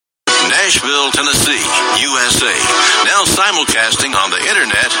Nashville, Tennessee, USA. Now simulcasting on the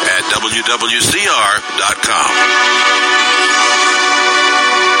internet at wwcr.com.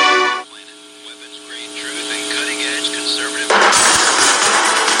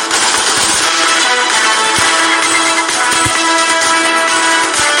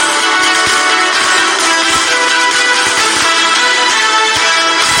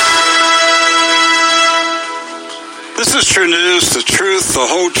 This is True News, the truth, the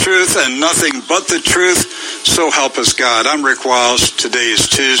whole truth, and nothing but the truth. So help us God. I'm Rick Wiles. Today is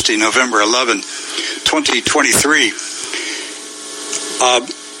Tuesday, November 11, 2023.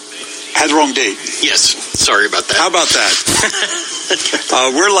 Had the wrong date. Yes, sorry about that. How about that?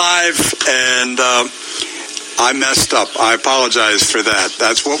 We're live, and I messed up. I apologize for that.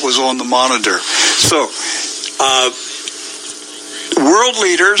 That's what was on the monitor. So, world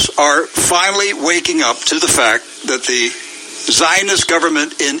leaders are finally waking up to the fact that the Zionist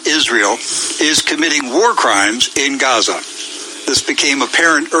government in Israel is committing war crimes in Gaza. This became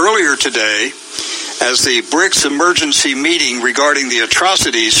apparent earlier today as the BRICS emergency meeting regarding the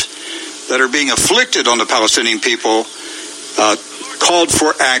atrocities that are being inflicted on the Palestinian people called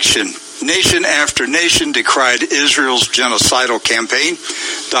for action. Nation after nation decried Israel's genocidal campaign.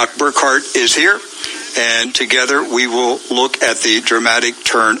 Doc Burkhart is here, and together we will look at the dramatic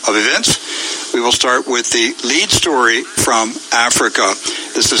turn of events. We will start with the lead story from Africa.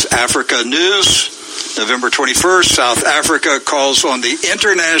 This is Africa News, November 21st. South Africa calls on the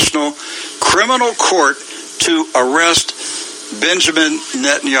International Criminal Court to arrest Benjamin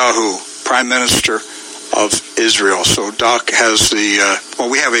Netanyahu, Prime Minister of Israel. So Doc has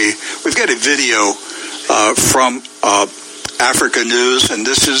we've got a video from Africa News, and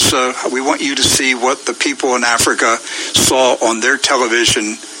this is we want you to see what the people in Africa saw on their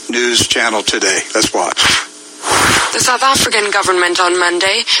television news channel today. Let's watch. The South African government on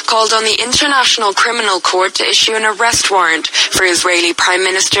Monday called on the International Criminal Court to issue an arrest warrant for Israeli Prime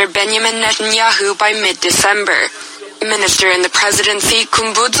Minister Benjamin Netanyahu by mid-December. Minister in the presidency,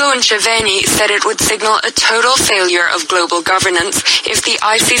 Khumbudzo Ntshavheni, said it would signal a total failure of global governance if the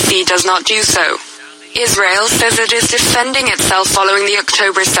ICC does not do so. Israel says it is defending itself following the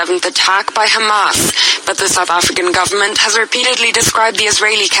October 7th attack by Hamas, but the South African government has repeatedly described the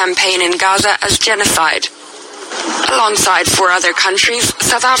Israeli campaign in Gaza as genocide. Alongside 4 other countries,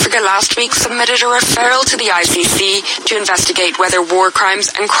 South Africa last week submitted a referral to the ICC to investigate whether war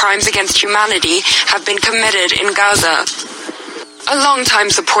crimes and crimes against humanity have been committed in Gaza. A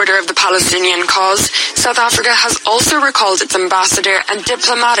longtime supporter of the Palestinian cause, South Africa has also recalled its ambassador and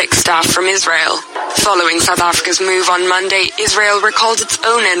diplomatic staff from Israel. Following South Africa's move on Monday, Israel recalled its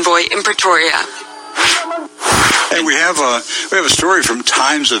own envoy in Pretoria. And we have a story from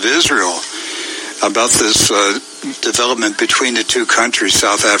Times of Israel about this development between the two countries,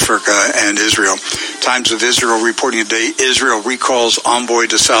 South Africa and Israel. Times of Israel reporting today, Israel recalls envoy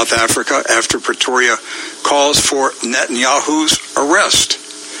to South Africa after Pretoria calls for Netanyahu's arrest.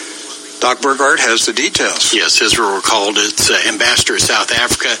 Doc Burkhart has the details. Yes, Israel recalled its ambassador to South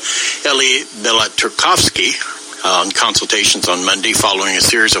Africa, Eli Belaturkovsky, on consultations on Monday following a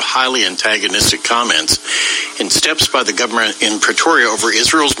series of highly antagonistic comments and steps by the government in Pretoria over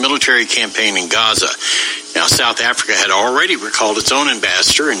Israel's military campaign in Gaza. Now, South Africa had already recalled its own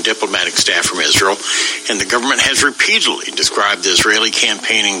ambassador and diplomatic staff from Israel, and the government has repeatedly described the Israeli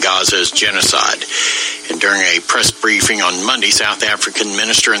campaign in Gaza as genocide. And during a press briefing on Monday, South African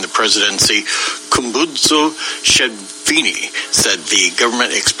minister in the presidency, Khumbudzo Ntshavheni, said the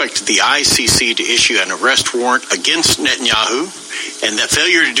government expected the ICC to issue an arrest warrant against Netanyahu, and that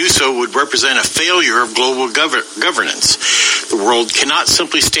failure to do so would represent a failure of global governance. The world cannot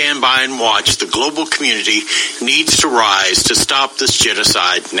simply stand by and watch. The global community needs to rise to stop this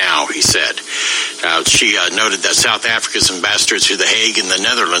genocide now, he said. She noted that South Africa's ambassador to The Hague in the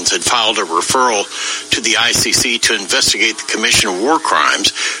Netherlands had filed a referral to the ICC to investigate the commission of war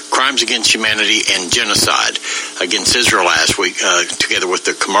crimes, crimes against humanity, and genocide against Israel last week, together with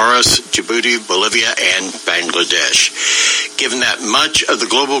the Comoros, Djibouti, Bolivia, and Bangladesh. Given that much of the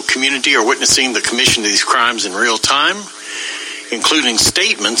global community are witnessing the commission of these crimes in real time, including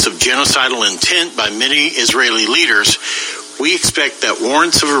statements of genocidal intent by many Israeli leaders, we expect that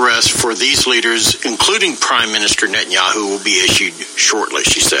warrants of arrest for these leaders, including Prime Minister Netanyahu, will be issued shortly,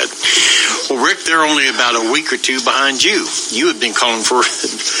 she said. Well, Rick, they're only about a week or two behind you. You have been calling for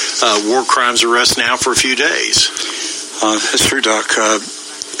war crimes arrest now for a few days. That's true, Doc.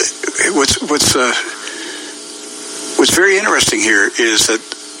 What's very interesting here is that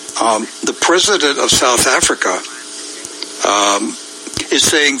the president of South Africa is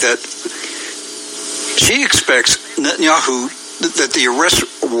saying that she expects Netanyahu, that the arrest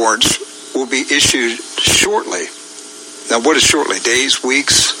warrants will be issued shortly. Now, what is shortly? Days,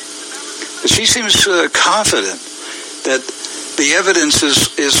 weeks? But she seems confident that the evidence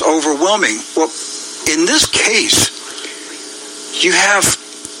is overwhelming. Well, in this case, you have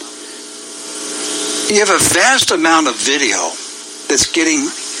a vast amount of video that's getting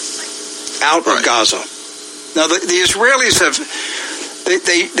out of Gaza. Now, the Israelis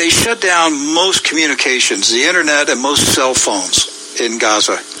they shut down most communications, the internet and most cell phones in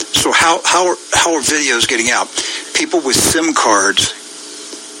Gaza. So how are videos getting out? People with SIM cards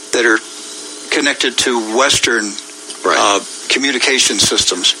that are connected to Western communication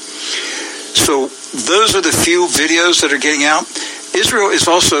systems. So those are the few videos that are getting out. Israel is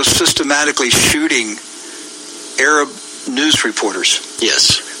also systematically shooting Arab news reporters.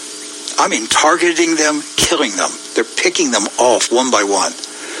 Yes. I mean, targeting them, killing them. They're picking them off one by one.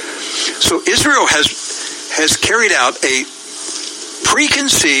 So Israel has carried out a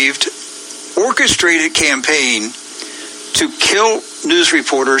preconceived, orchestrated campaign to kill news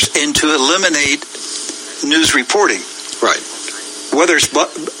reporters and to eliminate news reporting. Right. Whether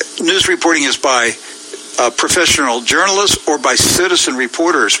news reporting is by professional journalists or by citizen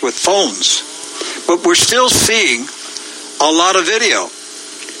reporters with phones. But we're still seeing a lot of video.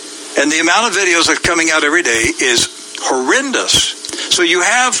 And the amount of videos that are coming out every day is horrendous. So you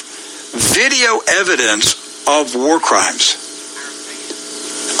have video evidence of war crimes.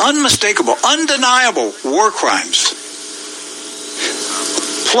 Unmistakable, undeniable war crimes.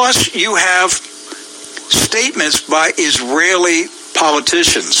 Plus, you have statements by Israeli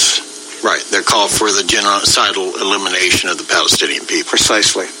politicians. Right. They're called for the genocidal elimination of the Palestinian people.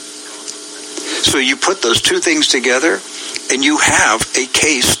 Precisely. So you put those two things together, and you have a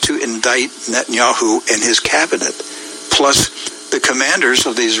case to indict Netanyahu and his cabinet, plus the commanders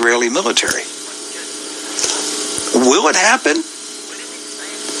of the Israeli military. Will it happen?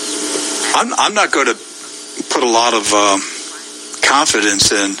 I'm not going to put a lot of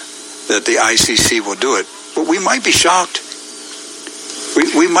confidence in that the ICC will do it, but we might be shocked.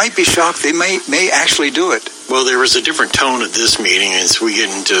 We might be shocked. They may actually do it. Well, there was a different tone at this meeting as we get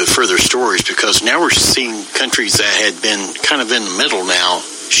into further stories, because now we're seeing countries that had been kind of in the middle now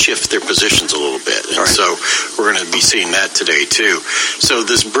shift their positions a little bit. And so we're going to be seeing that today, too. So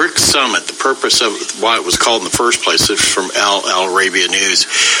this BRICS summit, the purpose of why it was called in the first place, this is from Al Arabiya News,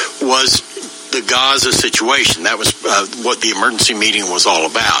 was the Gaza situation. That was what the emergency meeting was all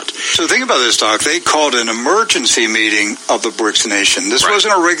about. So think about this, Doc. They called an emergency meeting of the BRICS nation. This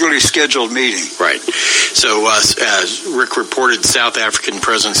wasn't a regularly scheduled meeting. Right. So as Rick reported, South African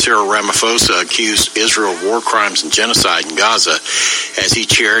President Cyril Ramaphosa accused Israel of war crimes and genocide in Gaza as he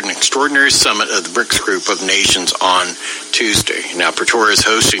chaired an extraordinary summit of the BRICS group of nations on Tuesday. Now, Pretoria is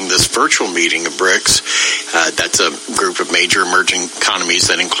hosting this virtual meeting of BRICS. That's a group of major emerging economies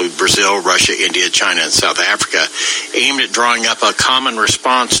that include Brazil, Russia, India, China, and South Africa, aimed at drawing up a common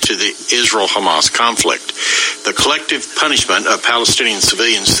response to the Israel-Hamas conflict. The collective punishment of Palestinian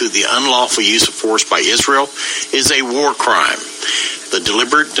civilians through the unlawful use of force by Israel is a war crime. The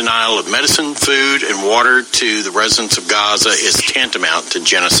deliberate denial of medicine, food, and water to the residents of Gaza is tantamount to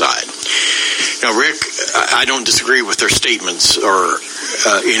genocide. Now, Rick, I don't disagree with their statements or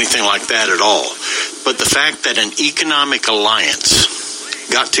anything like that at all. But the fact that an economic alliance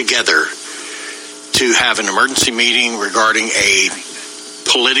got together to have an emergency meeting regarding a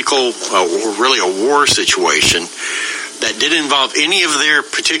political, or really a war situation that didn't involve any of their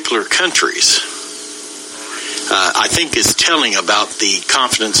particular countries, I think is telling about the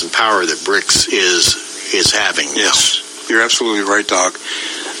confidence and power that BRICS is having. Yes, you're absolutely right, Doc.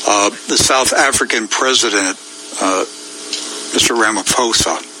 The South African president, Mr.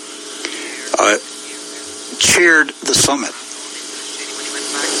 Ramaphosa, chaired the summit.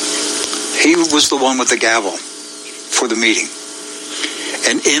 He was the one with the gavel for the meeting.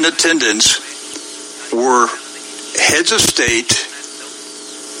 And in attendance were heads of state,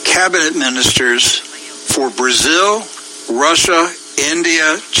 cabinet ministers for Brazil, Russia,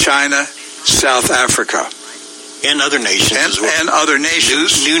 India, China, South Africa. And other nations as well. And other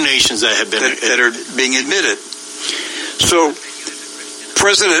nations. New nations that have been... That are being admitted. So,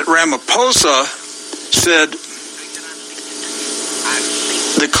 President Ramaphosa said,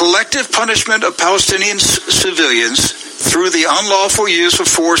 the collective punishment of Palestinian civilians through the unlawful use of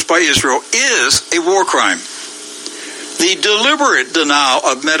force by Israel is a war crime. The deliberate denial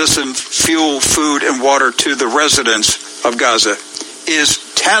of medicine, fuel, food, and water to the residents of Gaza is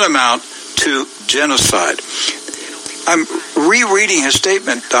tantamount to genocide. I'm rereading his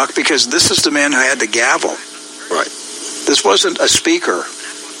statement, Doc, because this is the man who had the gavel. Right. This wasn't a speaker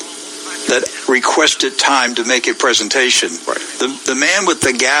that requested time to make a presentation. Right. The man with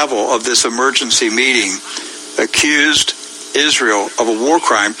the gavel of this emergency meeting accused Israel of a war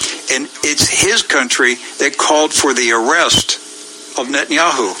crime, and it's his country that called for the arrest of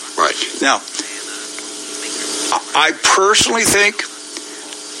Netanyahu. Right. Now, I personally think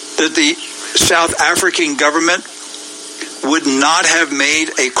that the South African government would not have made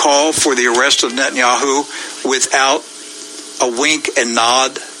a call for the arrest of Netanyahu without a wink and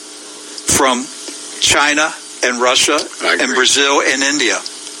nod from China and Russia and Brazil and India.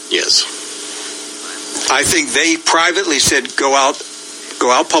 Yes. I think they privately said, go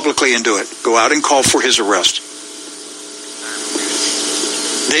out publicly and do it. Go out and call for his arrest.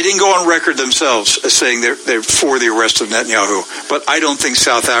 They didn't go on record themselves as saying they're for the arrest of Netanyahu. But I don't think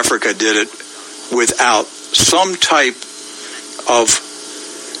South Africa did it without some type of,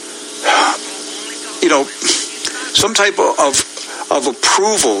 of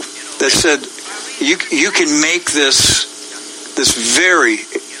approval that said, you can make this very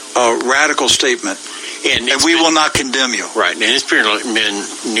radical statement. And we will not condemn you. Right, and it's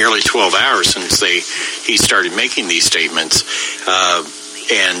been nearly 12 hours since he started making these statements.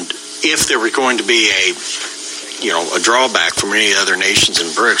 And if there were going to be a drawback from any other nations in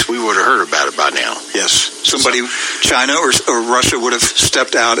BRICS, we would have heard about it by now. Yes, China or Russia would have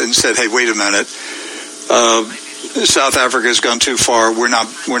stepped out and said, "Hey, wait a minute, South Africa has gone too far. We're not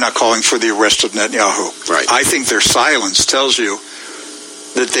calling for the arrest of Netanyahu." Right. I think their silence tells you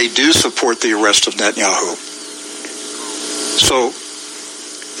that they do support the arrest of Netanyahu. So,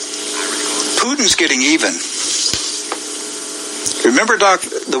 Putin's getting even. Remember, Doc,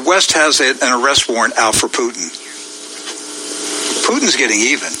 the West has an arrest warrant out for Putin. Putin's getting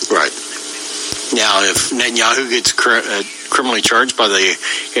even. Right. Now, if Netanyahu gets criminally charged by the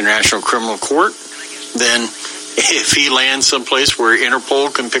International Criminal Court, then if he lands someplace where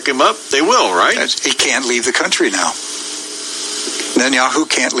Interpol can pick him up, they will, right? He can't leave the country now. Netanyahu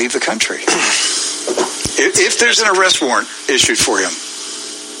can't leave the country. If there's an arrest warrant issued for him,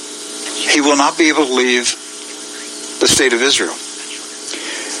 he will not be able to leave the state of Israel.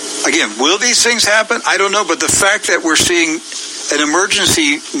 Again, will these things happen? I don't know, but the fact that we're seeing an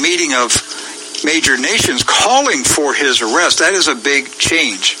emergency meeting of major nations calling for his arrest, that is a big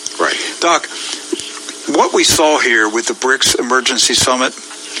change. Right. Doc, what we saw here with the BRICS Emergency Summit,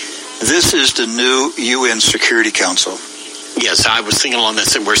 this is the new UN Security Council. Yes, I was thinking along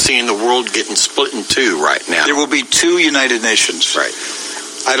this, and we're seeing the world getting split in two right now. There will be two United Nations. Right.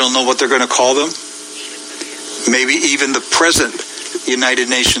 I don't know what they're going to call them. Maybe even the present United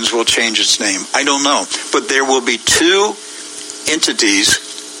Nations will change its name. I don't know. But there will be two entities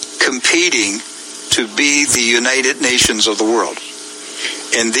competing to be the United Nations of the world.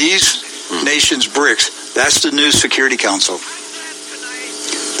 And these nations, BRICS, that's the new Security Council.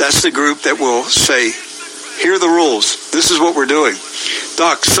 That's the group that will say, here are the rules. This is what we're doing.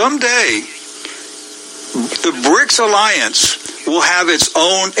 Doc, someday the BRICS Alliance will have its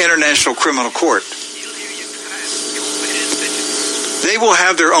own international criminal court. They will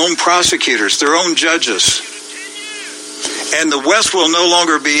have their own prosecutors, their own judges. And the West will no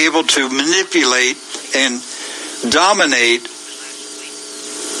longer be able to manipulate and dominate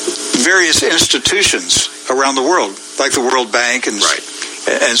various institutions around the world, like the World Bank and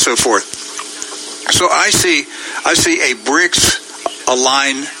so forth. So I see a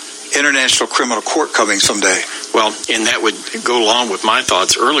BRICS-aligned international criminal court coming someday. Well, and that would go along with my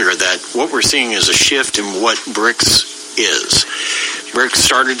thoughts earlier that what we're seeing is a shift in what BRICS is. BRICS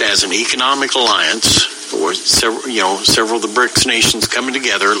started as an economic alliance, or several of the BRICS nations coming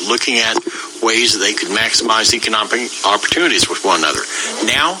together, looking at ways that they could maximize economic opportunities with one another.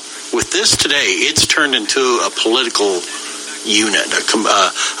 Now, with this today, it's turned into a political unit,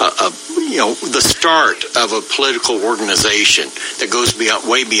 the start of a political organization that goes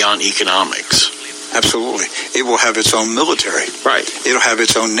way beyond economics. Absolutely. It will have its own military. Right. It'll have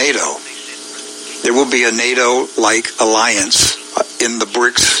its own NATO. There will be a NATO-like alliance in the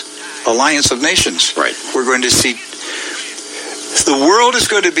BRICS alliance of nations. Right. We're going to see the world is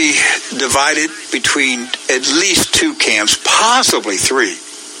going to be divided between at least two camps, possibly three,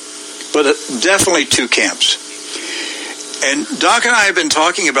 but definitely two camps. And Doc and I have been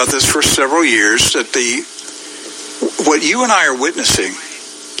talking about this for several years, that what you and I are witnessing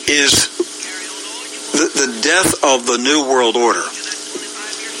is the death of the New World Order.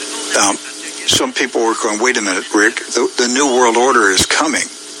 Some people were going, wait a minute, Rick, the New World Order is coming.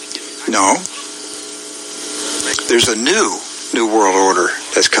 No. There's a new World Order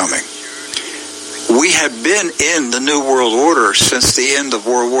that's coming. We have been in the New World Order since the end of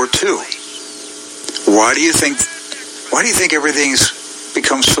World War II. Why do you think everything's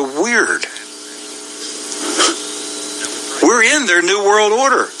become so weird? We're in their New World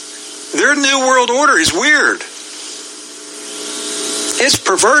Order. Their New World Order is weird. It's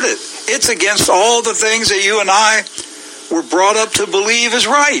perverted. It's against all the things that you and I were brought up to believe is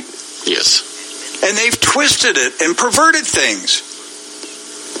right. Yes. And they've twisted it and perverted things.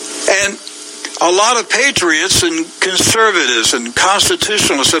 And a lot of patriots and conservatives and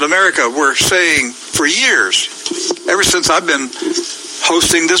constitutionalists in America were saying for years, ever since I've been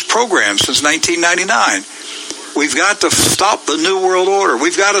hosting this program since 1999, we've got to stop the New World Order.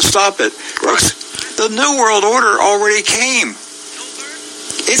 We've got to stop it. Right. The New World Order already came.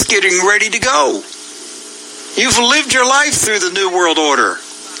 It's getting ready to go. You've lived your life through the New World Order.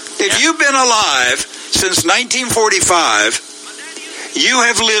 If you've been alive since 1945, you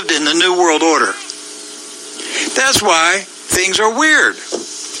have lived in the New World Order. That's why things are weird.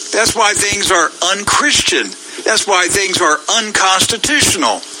 That's why things are unchristian. That's why things are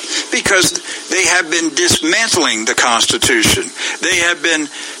unconstitutional. Because they have been dismantling the Constitution. They have been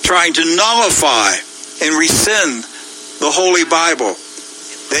trying to nullify and rescind the Holy Bible.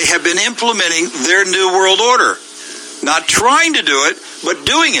 They have been implementing their New World Order. Not trying to do it, but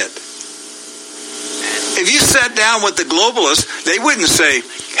doing it. If you sat down with the globalists, they wouldn't say,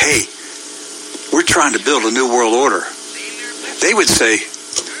 hey, we're trying to build a New World Order. They would say,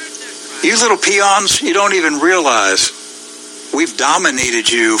 you little peons, you don't even realize we've dominated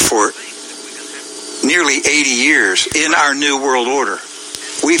you for nearly 80 years in our New World Order.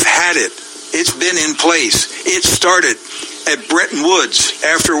 We've had it. It's been in place. It started at Bretton Woods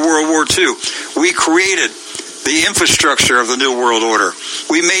after World War II. We created the infrastructure of the New World Order.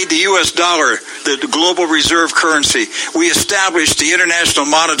 We made the U.S. dollar the global reserve currency. We established the International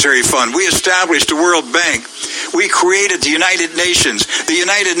Monetary Fund. We established the World Bank. We created the United Nations. The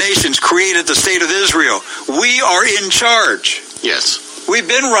United Nations created the State of Israel. We are in charge. Yes. We've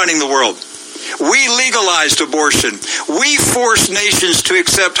been running the world. We legalized abortion. We forced nations to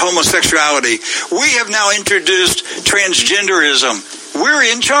accept homosexuality. We have now introduced transgenderism. We're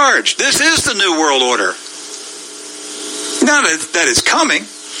in charge. This is the New World Order. Not that it's coming,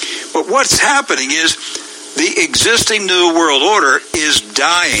 but what's happening is the existing New World Order is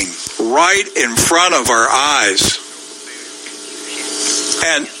dying right in front of our eyes.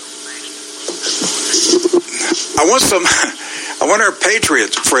 And I want our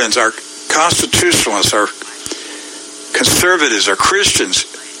patriot friends, our constitutionalists, our conservatives, our Christians.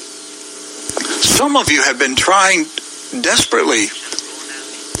 Some of you have been trying desperately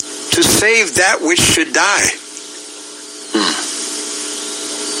to save that which should die.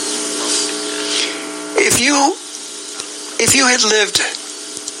 If you had lived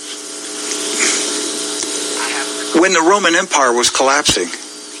when the Roman Empire was collapsing,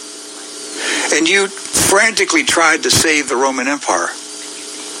 and you frantically tried to save the Roman Empire,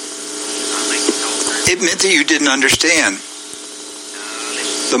 it meant that you didn't understand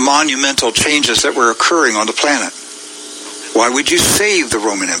the monumental changes that were occurring on the planet. Why would you save the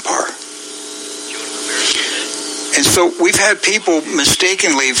Roman Empire? And so we've had people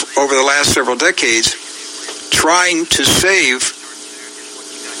mistakenly over the last several decades trying to save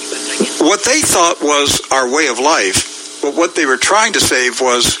what they thought was our way of life, but what they were trying to save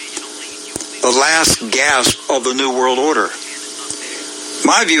was the last gasp of the New World Order.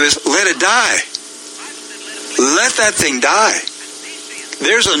 My view is, let it die. Let that thing die.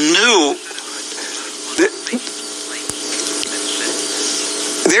 There's a new...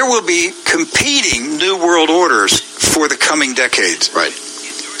 There will be competing New World Orders for the coming decades. Right.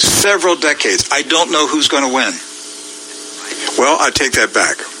 Several decades. I don't know who's going to win. Well, I take that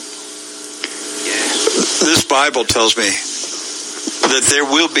back. This Bible tells me that there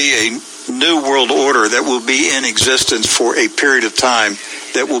will be a New World Order that will be in existence for a period of time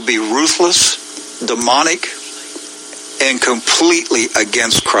that will be ruthless, demonic, and completely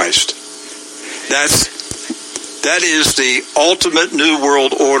against Christ. That is the ultimate New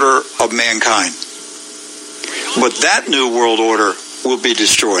World Order of mankind. But that New World Order will be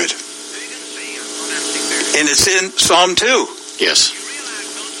destroyed. And it's in Psalm 2. Yes.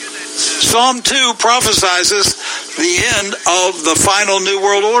 Psalm 2 prophesizes the end of the final New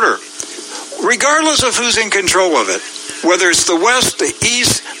World Order. Regardless of who's in control of it. Whether it's the West, the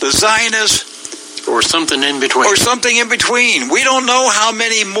East, the Zionists, or something in between. Or something in between. We don't know how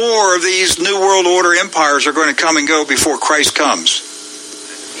many more of these New World Order empires are going to come and go before Christ comes.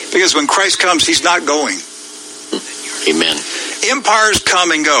 Because when Christ comes, he's not going. Amen. Empires come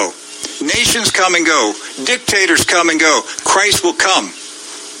and go. Nations come and go. Dictators come and go. Christ will come.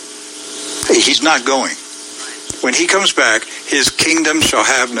 He's not going. When he comes back, his kingdom shall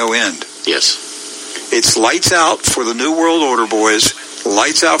have no end. Yes. It's lights out for the New World Order, boys.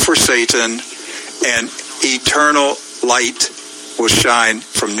 Lights out for Satan. And eternal light will shine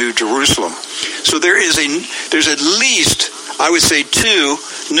from New Jerusalem. So there's at least, I would say, 2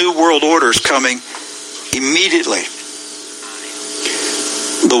 new world orders coming immediately.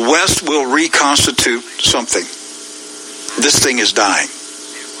 The West will reconstitute something. This thing is dying.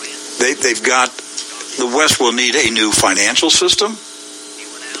 The West will need a new financial system.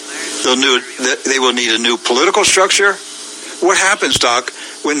 They will need a new political structure. What happens, Doc,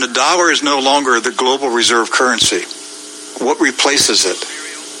 when the dollar is no longer the global reserve currency? What replaces it?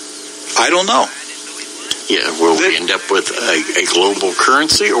 I don't know. Yeah, will we end up with a global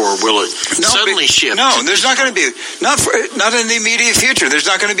currency, or will it suddenly shift? No, there's not going to be, not in the immediate future. There's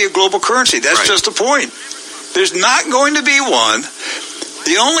not going to be a global currency. That's just the point. There's not going to be one.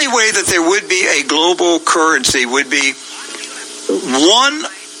 The only way that there would be a global currency would be one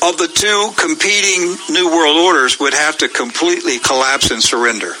of the 2 competing new world orders would have to completely collapse and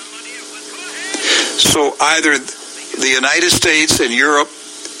surrender. So either the United States and Europe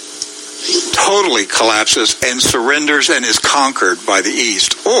totally collapses and surrenders and is conquered by the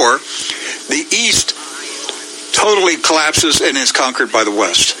East, or the East totally collapses and is conquered by the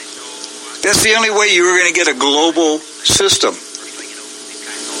West. That's the only way you're going to get a global system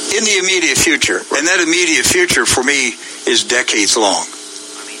in the immediate future. And that immediate future, for me, is decades long.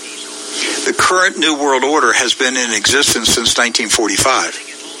 The current New World Order has been in existence since 1945.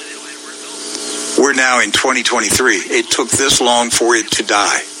 We're now in 2023. It took this long for it to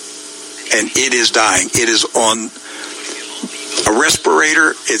die. And it is dying. It is on a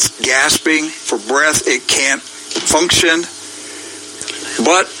respirator. It's gasping for breath. It can't function.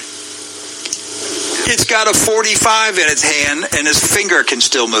 But it's got a 45 in its hand, and its finger can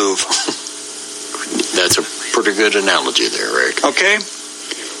still move. That's a pretty good analogy there, Rick. Okay?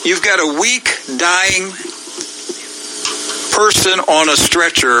 You've got a weak, dying person on a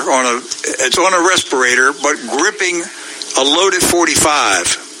stretcher, it's on a respirator, but gripping a loaded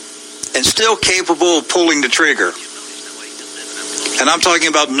 45 and still capable of pulling the trigger. And I'm talking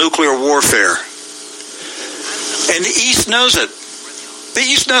about nuclear warfare. And the East knows it. The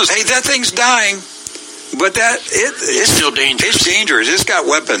East knows, hey, that thing's dying, but it's still dangerous. It's dangerous. It's got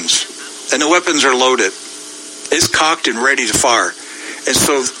weapons, and the weapons are loaded. It's cocked and ready to fire. And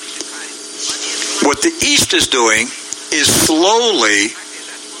so what the East is doing is slowly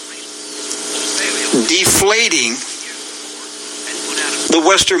deflating the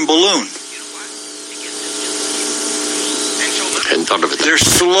Western balloon. Hadn't thought of it. They're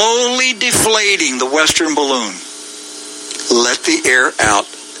slowly deflating the Western balloon. Let the air out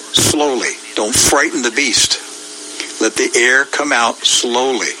slowly. Don't frighten the beast. Let the air come out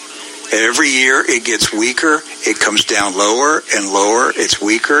slowly. Every year it gets weaker. It comes down lower and lower. It's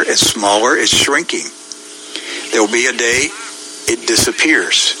weaker. It's smaller. It's shrinking. There will be a day it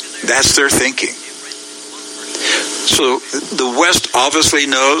disappears. That's their thinking. So the West obviously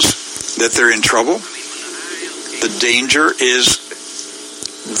knows that they're in trouble. The danger is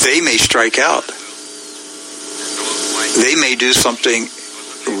they may strike out. They may do something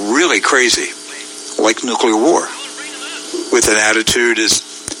really crazy, like nuclear war, with an attitude is,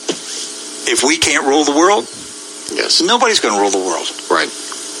 if we can't rule the world, yes, nobody's going to rule the world. Right.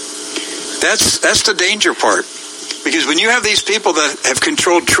 That's the danger part. Because when you have these people that have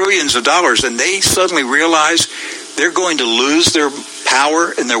controlled trillions of dollars and they suddenly realize they're going to lose their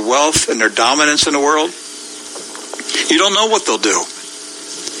power and their wealth and their dominance in the world, you don't know what they'll do.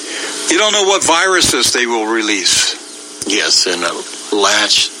 You don't know what viruses they will release. Yes, in a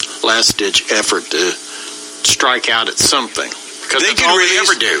last-ditch effort to strike out at something. Because that's all they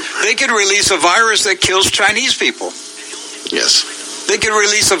ever do. They could release a virus that kills Chinese people. Yes. They could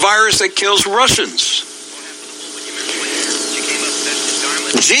release a virus that kills Russians.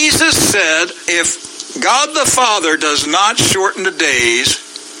 Jesus said, if God the Father does not shorten the days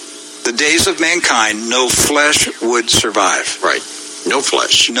of mankind, no flesh would survive. Right. No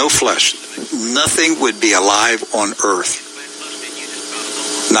flesh. No flesh. Nothing would be alive on earth.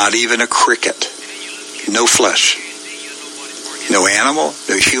 Not even a cricket. No flesh. No animal,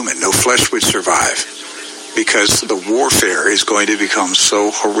 no human, no flesh would survive. Because the warfare is going to become so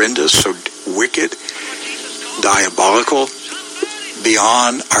horrendous, so wicked, diabolical,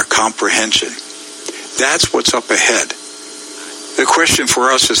 beyond our comprehension. That's what's up ahead. The question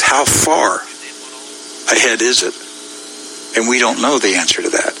for us is, how far ahead is it? And we don't know the answer to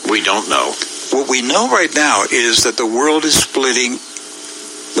that. We don't know. What we know right now is that the world is splitting,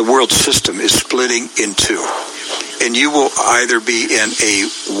 the world system is splitting in two. And you will either be in a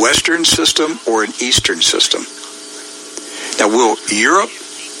Western system or an Eastern system. Now, will Europe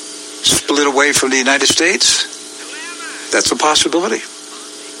split away from the United States? That's a possibility.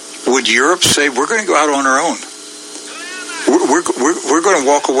 Would Europe say, we're going to go out on our own? we're going to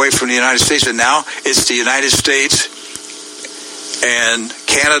walk away from the United States, and now it's the United States and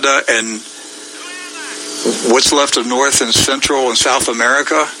Canada and what's left of North and Central and South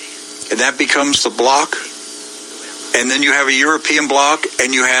America, and that becomes the bloc. And then you have a European bloc,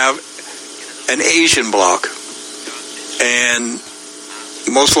 and you have an Asian bloc. And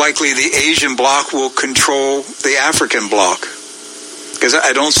most likely the Asian bloc will control the African bloc. Because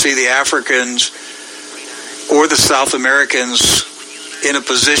I don't see the Africans or the South Americans in a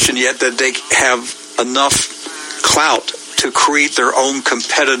position yet that they have enough clout to create their own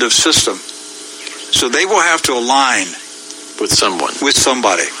competitive system. So they will have to align with someone. With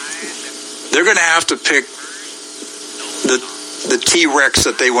somebody. They're going to have to pick the T-Rex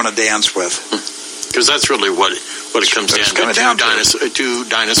that they want to dance with. Because that's really what it comes down to. Two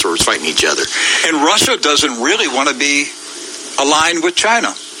dinosaurs fighting each other. And Russia doesn't really want to be aligned with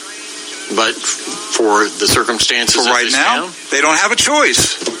China. But for the circumstances right now, they don't have a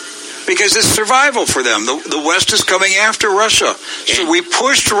choice. Because it's survival for them. The West is coming after Russia. So we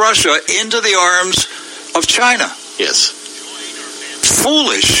pushed Russia into the arms of China. Yes.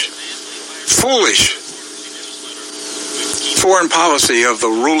 Foolish foreign policy of the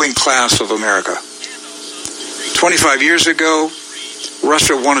ruling class of America. 25 years ago,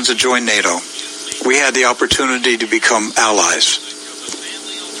 Russia wanted to join NATO. We had the opportunity to become allies.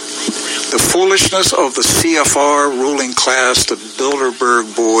 The foolishness of the CFR ruling class, the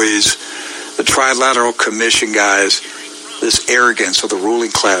Bilderberg boys, the Trilateral Commission guys, this arrogance of the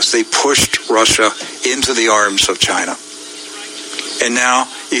ruling class, they pushed Russia into the arms of China. And now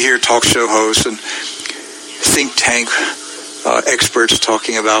you hear talk show hosts and think tank experts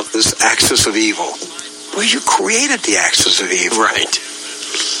talking about this axis of evil. Well, you created the axis of evil. Right.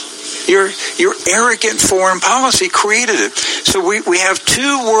 Your arrogant foreign policy created it. So we have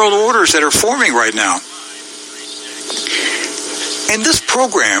two world orders that are forming right now. In this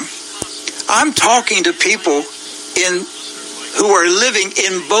program, I'm talking to people who are living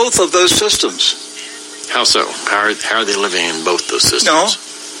in both of those systems. How so? How are they living in both those systems?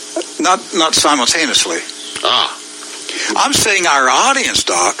 No, not simultaneously. I'm saying our audience,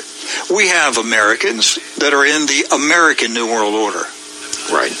 Doc, we have Americans that are in the American New World Order.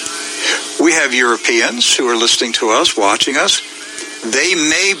 Right. We have Europeans who are listening to us, watching us. They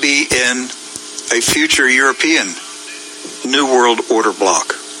may be in a future European New World Order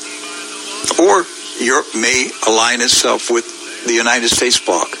bloc. Or Europe may align itself with the United States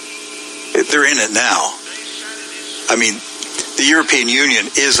bloc. They're in it now. I mean, the European Union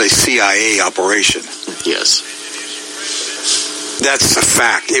is a CIA operation. Yes. That's a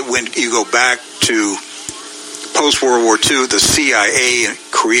fact. You go back to post-World War II, the CIA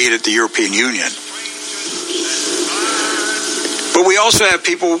created the European Union. But we also have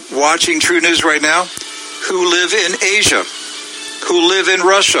people watching True News right now who live in Asia, who live in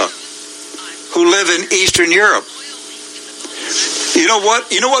Russia, who live in Eastern Europe. You know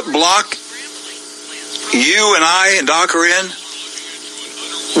what block you and I and Doc are in?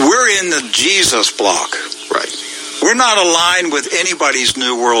 We're in the Jesus block. Right. We're not aligned with anybody's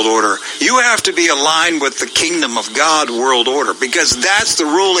New World Order. You have to be aligned with the Kingdom of God World Order, because that's the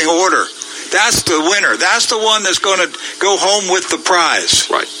ruling order. That's the winner. That's the one that's going to go home with the prize.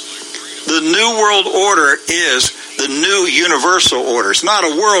 Right. The New World Order is the new universal order. It's not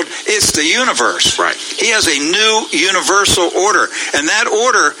a world, it's the universe. Right. He has a new universal order. And that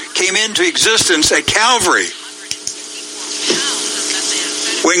order came into existence at Calvary.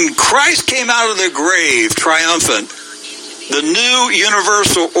 When Christ came out of the grave triumphant, the new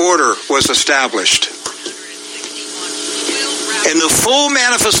universal order was established. And the full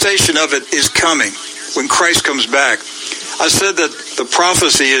manifestation of it is coming when Christ comes back. I said that the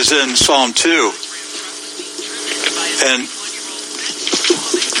prophecy is in Psalm 2. And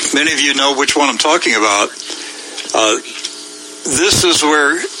many of you know which one I'm talking about. This is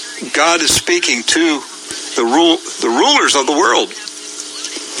where God is speaking to the rulers of the world.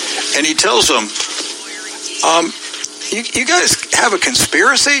 And he tells them, you guys have a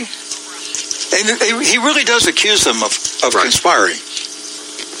conspiracy? And he really does accuse them of right. Conspiring.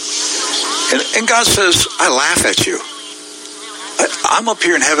 And God says, I laugh at you. I'm up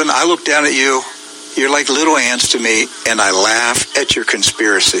here in heaven. I look down at you. You're like little ants to me, and I laugh at your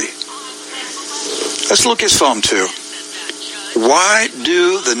conspiracy. Let's look at Psalm 2. Why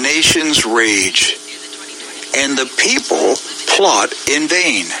do the nations rage and the people plot in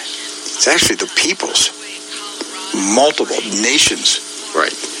vain? It's actually the peoples. Multiple nations.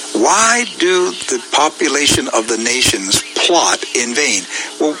 Right. Why do the population of the nations plot in vain?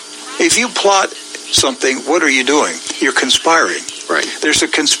 Well, if you plot something, what are you doing? You're conspiring. Right. There's a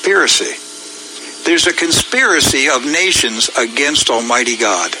conspiracy. There's a conspiracy of nations against Almighty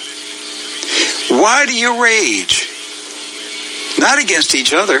God. Why do you rage? Not against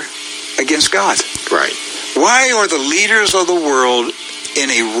each other, against God. Right. Why are the leaders of the world in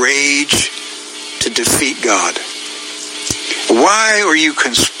a rage to defeat God? Why are you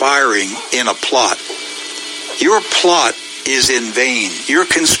conspiring in a plot? Your plot is in vain. Your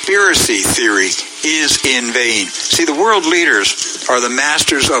conspiracy theory is in vain. See, the world leaders are the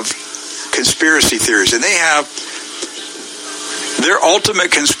masters of conspiracy theories, and they have their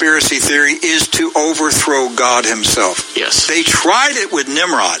ultimate conspiracy theory is to overthrow God himself. Yes. They tried it with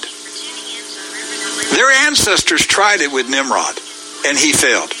Nimrod. Their ancestors tried it with Nimrod, and he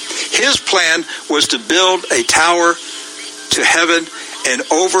failed. His plan was to build a tower to heaven and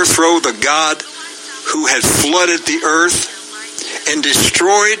overthrow the God who had flooded the earth and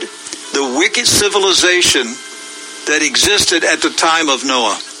destroyed the wicked civilization that existed at the time of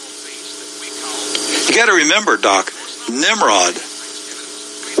Noah. You got to remember, Doc, Nimrod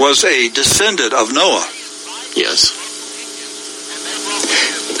was a descendant of Noah. Yes.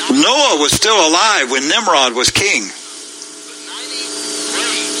 Noah was still alive when Nimrod was king.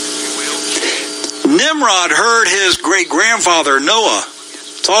 Nimrod heard his great-grandfather Noah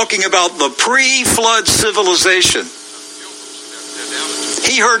talking about the pre-flood civilization.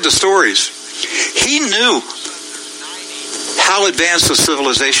 He heard the stories. He knew how advanced the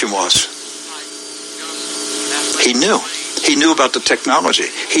civilization was. He knew. He knew about the technology.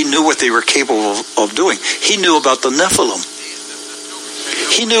 He knew what they were capable of doing. He knew about the Nephilim.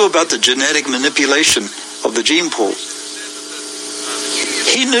 He knew about the genetic manipulation of the gene pool.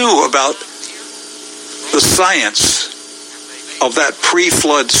 He knew about the science of that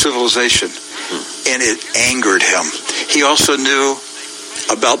pre-flood civilization, and it angered him. He also knew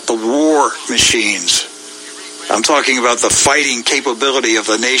about the war machines. I'm talking about the fighting capability of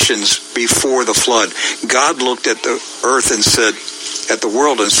the nations before the flood. God looked at the earth and said, at the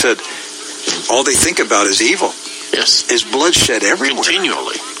world and said, all they think about is evil. Yes. Is bloodshed everywhere.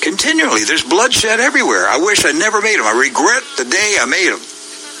 Continually. There's bloodshed everywhere. I wish I never made them. I regret the day I made them.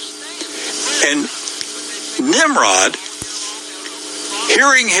 And Nimrod,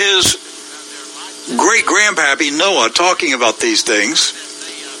 hearing his great-grandpappy Noah talking about these things,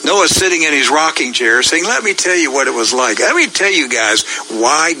 Noah's sitting in his rocking chair saying, let me tell you what it was like. Let me tell you guys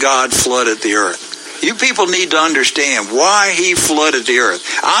why God flooded the earth. You people need to understand why he flooded the earth.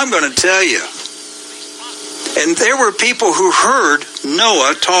 I'm going to tell you. And there were people who heard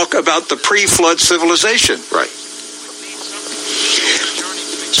Noah talk about the pre-flood civilization. Right.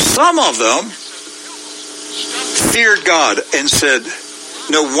 Some of them feared God and said,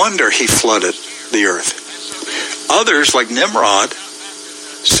 no wonder he flooded the earth. Others, like Nimrod,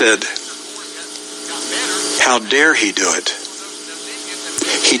 said, how dare he do it?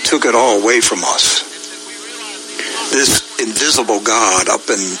 He took it all away from us. This invisible God up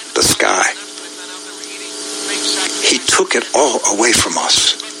in the sky. He took it all away from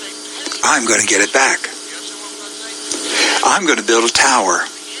us. I'm going to get it back. I'm going to build a tower.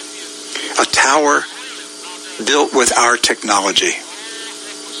 A tower built with our technology.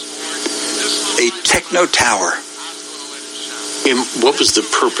 A techno tower. And what was the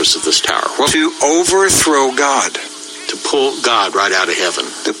purpose of this tower? To overthrow God. To pull God right out of heaven.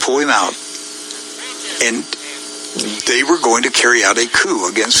 To pull him out. And they were going to carry out a coup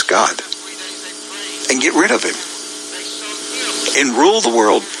against God. And get rid of him. And rule the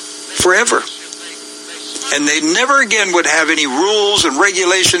world forever. And they never again would have any rules and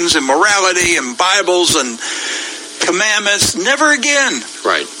regulations and morality and Bibles and commandments. Never again.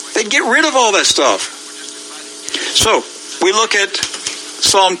 Right. They'd get rid of all that stuff. So, we look at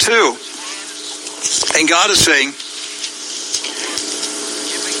Psalm 2. And God is saying,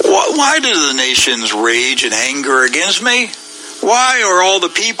 why do the nations rage in anger against me? Why are all the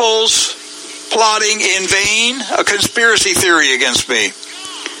peoples plotting in vain a conspiracy theory against me?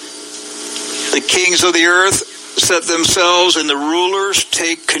 The kings of the earth set themselves and the rulers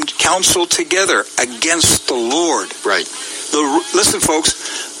take counsel together against the Lord. Right. Listen,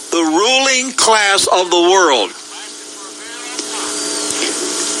 folks, the ruling class of the world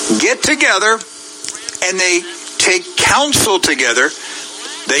get together and they take counsel together.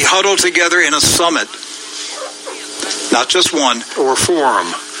 They huddle together in a summit. Not just one. Or a forum.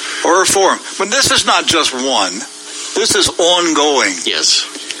 Or a forum. But this is not just one. This is ongoing. Yes.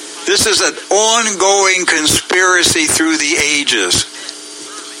 This is an ongoing conspiracy through the ages.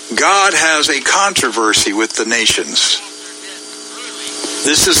 God has a controversy with the nations.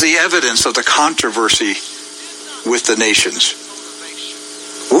 This is the evidence of the controversy with the nations.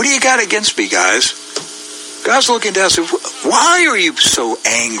 What do you got against me, guys? God's looking down and says, why are you so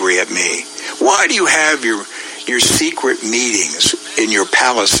angry at me? Why do you have your secret meetings in your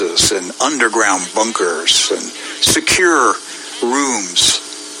palaces and underground bunkers and secure rooms?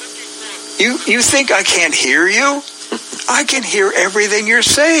 You think I can't hear you? I can hear everything you're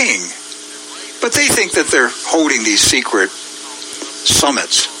saying. But they think that they're holding these secret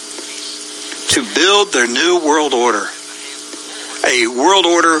summits to build their new world order. A world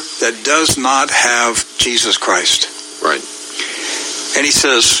order that does not have Jesus Christ. Right. And he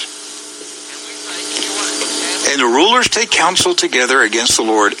says, and the rulers take counsel together against the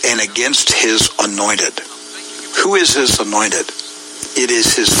Lord and against his anointed. Who is his anointed? It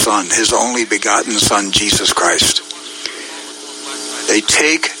is his Son, his only begotten Son, Jesus Christ. They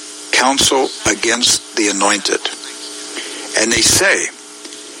take counsel against the anointed. And they say,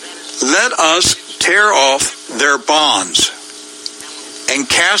 let us tear off their bonds and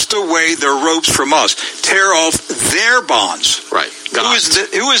cast away their ropes from us. Tear off their bonds. Right. God.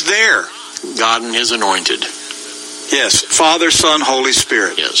 Who is there? God and his anointed. Yes. Father, Son, Holy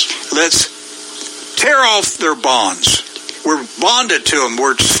Spirit. Yes. Let's tear off their bonds. We're bonded to them.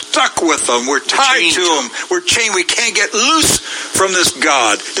 We're stuck with them. We're tied to them. We're chained. We can't get loose from this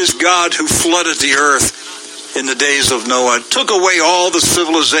God who flooded the earth in the days of Noah, took away all the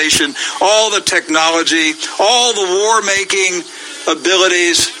civilization, all the technology, all the war-making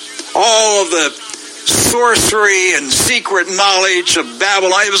abilities, all of the sorcery and secret knowledge of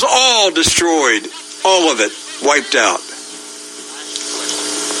Babylon. It was all destroyed. All of it wiped out.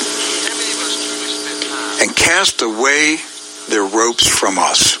 And cast away their ropes from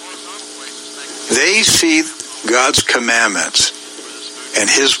us. They see God's commandments and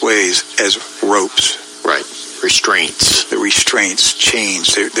his ways as ropes. Right. Restraints. The restraints,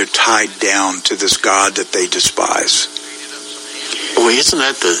 chains. They're tied down to this God that they despise. Well, isn't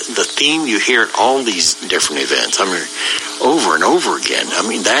that the theme you hear at all these different events? I mean, over and over again. I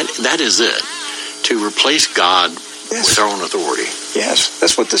mean, that is it. To replace God with our own authority. Yes,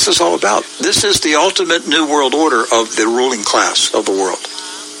 that's what this is all about. This is the ultimate new world order of the ruling class of the world.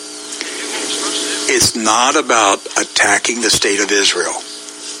 It's not about attacking the state of Israel.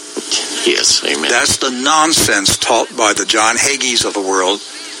 Yes, amen. That's the nonsense taught by the John Hagees of the world.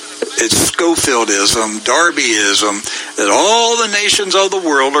 It's Schofieldism, Darbyism, that all the nations of the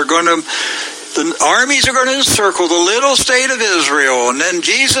world are going to, the armies are going to encircle the little state of Israel, and then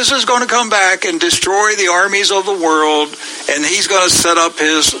Jesus is going to come back and destroy the armies of the world, and he's going to set up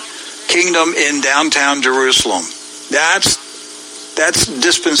his kingdom in downtown Jerusalem. That's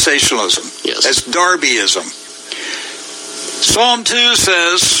dispensationalism. Yes. That's Darbyism. Psalm 2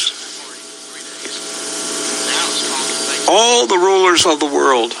 says, all the rulers of the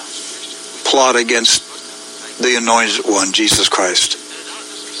world plot against the anointed one, Jesus Christ.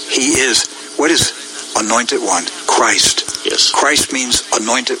 He is, what is anointed one? Christ. Yes. Christ means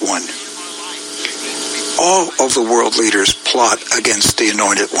anointed one. All of the world leaders plot against the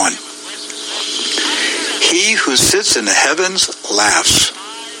anointed one. He who sits in the heavens laughs.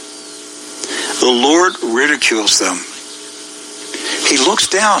 The Lord ridicules them. He looks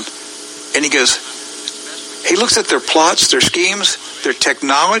down and he goes, he looks at their plots, their schemes, their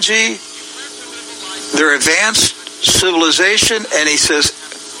technology, their advanced civilization, and he says,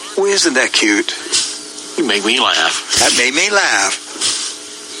 well, isn't that cute? You make me laugh. That made me laugh.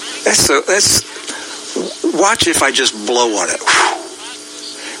 Watch if I just blow on it.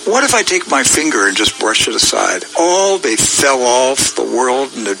 What if I take my finger and just brush it aside? Oh, they fell off the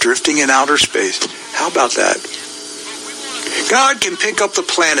world and they're drifting in outer space. How about that? God can pick up the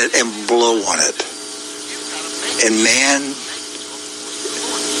planet and blow on it. And man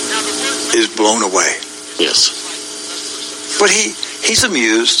is blown away. Yes. But he's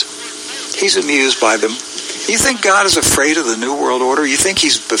amused. He's amused by them. You think God is afraid of the New World Order? You think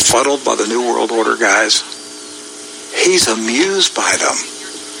he's befuddled by the New World Order, guys? He's amused by them.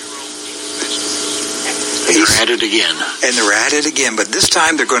 They're at it again. And they're at it again, but this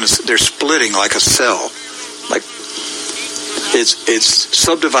time they're splitting like a cell. Like it's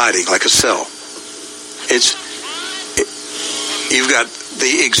subdividing like a cell. You've got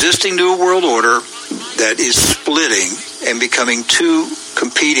the existing New World Order that is splitting and becoming two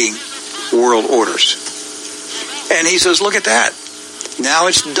competing world orders. And he says, look at that. Now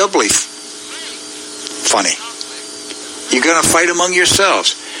it's doubly funny. You're going to fight among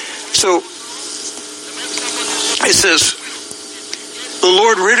yourselves. So it says, the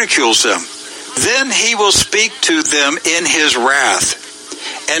Lord ridicules them. Then he will speak to them in his wrath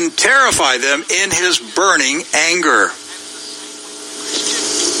and terrify them in his burning anger.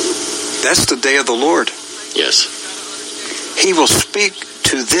 That's the day of the Lord. Yes. He will speak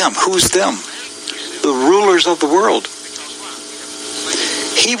to them. Who's them? The rulers of the world.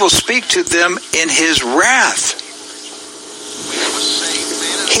 He will speak to them in his wrath.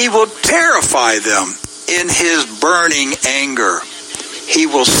 He will terrify them in his burning anger. He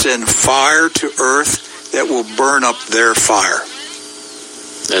will send fire to earth that will burn up their fire.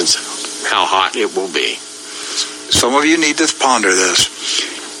 That's how hot it will be. Some of you need to ponder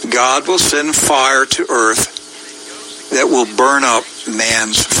this. God will send fire to earth that will burn up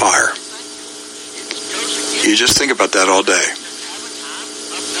man's fire. You just think about that all day.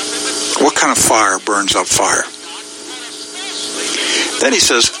 What kind of fire burns up fire? Then he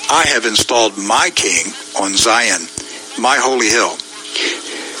says, I have installed my king on Zion, my holy hill.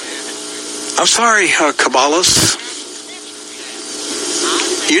 I'm sorry, Kabbalists.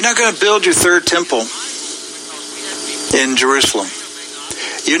 You're not going to build your third temple in Jerusalem.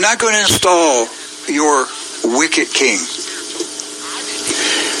 You're not going to install your wicked king.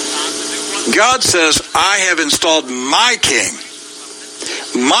 God says, I have installed my king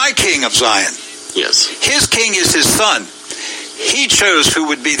of Zion. Yes. His king is his son. He chose who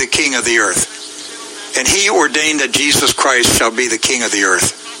would be the king of the earth. And he ordained that Jesus Christ shall be the king of the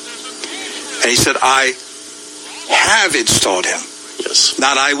earth. And he said, I have installed him. Yes.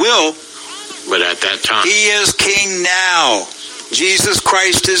 Not I will. But at that time. He is king now. Jesus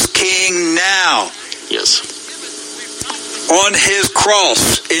Christ is king now. Yes. On his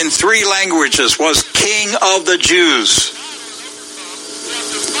cross, in 3 languages, was King of the Jews.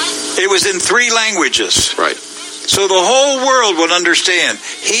 It was in 3 languages. Right. So the whole world would understand.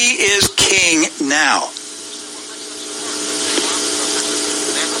 He is king now.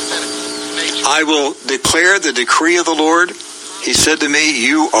 I will declare the decree of the Lord. He said to me,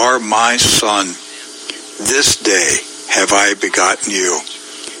 you are my son. This day have I begotten you.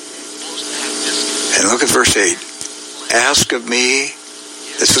 And look at verse 8. Ask of me,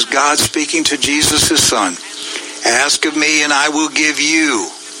 this is God speaking to Jesus, his son. Ask of me and I will give you.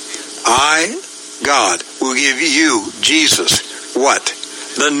 I, God, will give you, Jesus, what?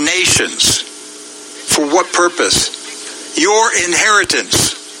 The nations. For what purpose? Your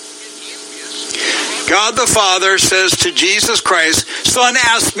inheritance. God the Father says to Jesus Christ, Son,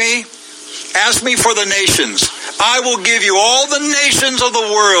 ask me for the nations. I will give you all the nations of the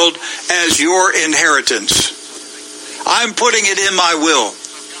world as your inheritance. I'm putting it in my will.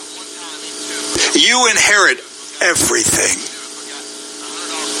 You inherit everything.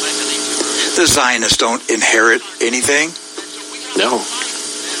 The Zionists don't inherit anything. No.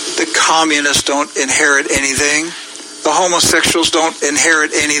 The communists don't inherit anything. The homosexuals don't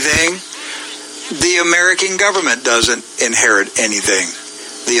inherit anything. The American government doesn't inherit anything.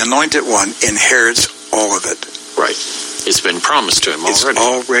 The Anointed One inherits all of it. Right. It's been promised to him already. It's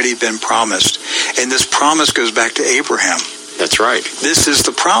already been promised. And this promise goes back to Abraham. That's right. This is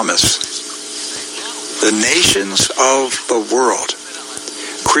the promise. The nations of the world.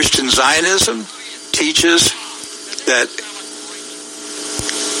 Christian Zionism teaches that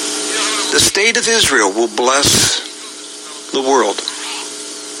the state of Israel will bless the world.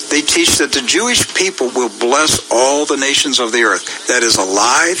 They teach that the Jewish people will bless all the nations of the earth. That is a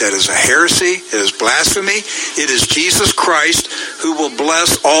lie. That is a heresy. It is blasphemy. It is Jesus Christ who will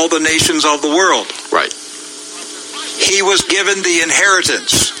bless all the nations of the world. Right. He was given the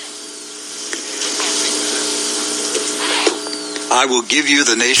inheritance. I will give you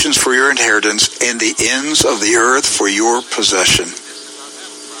the nations for your inheritance and the ends of the earth for your possession.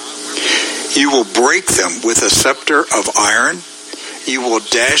 You will break them with a scepter of iron. You will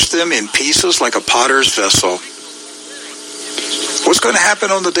dash them in pieces like a potter's vessel. What's going to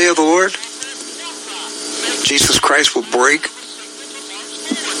happen on the day of the Lord? Jesus Christ will break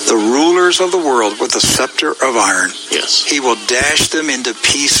the rulers of the world with a scepter of iron. Yes. He will dash them into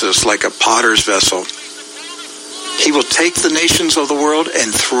pieces like a potter's vessel. He will take the nations of the world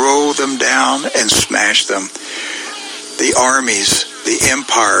and throw them down and smash them. The armies, the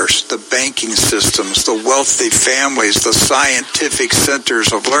empires, the banking systems, the wealthy families, the scientific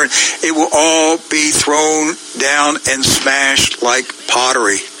centers of learning, it will all be thrown down and smashed like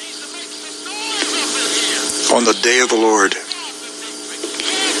pottery on the day of the Lord.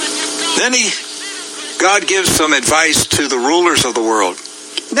 Then God gives some advice to the rulers of the world.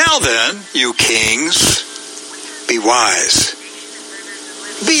 Now then, you kings, be wise.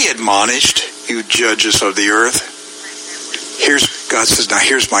 Be admonished, you judges of the earth. God says, now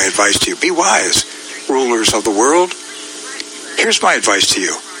here's my advice to you. Be wise, rulers of the world. Here's my advice to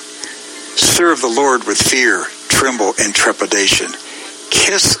you. Serve the Lord with fear, tremble, and trepidation.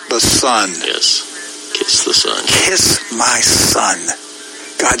 Kiss the Son. Yes. Kiss the Son. Kiss my Son.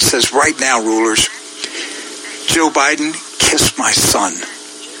 God says right now, rulers, Joe Biden, kiss my son.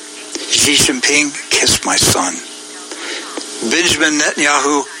 Xi Jinping, kiss my son. Benjamin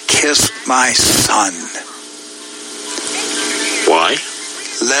Netanyahu, kiss my son. Why?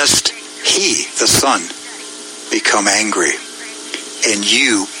 Lest he, the son, become angry and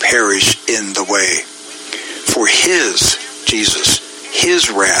you perish in the way. For his, Jesus, his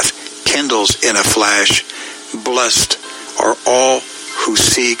wrath kindles in a flash. Blessed are all who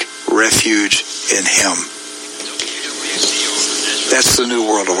seek refuge in him. That's the new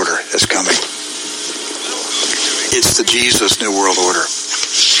world order that's coming. It's the Jesus new world order.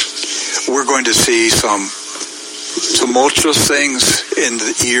 We're going to see some tumultuous things in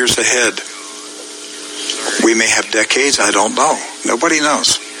the years ahead. We may have decades, I don't know. Nobody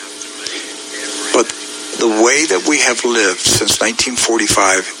knows. But the way that we have lived since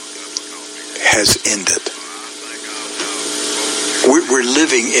 1945 has ended. We're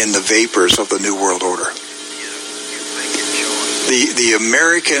living in the vapors of the New World Order. The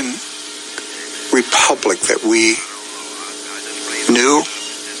American Republic that we knew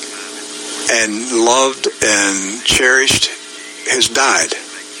and loved and cherished has died.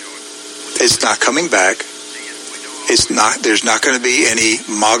 It's not coming back. There's not going to be any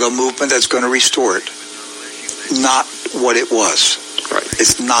MAGA movement that's going to restore it. Not what it was. Right.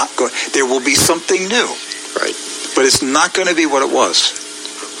 It's not going. There will be something new. Right. But it's not going to be what it was.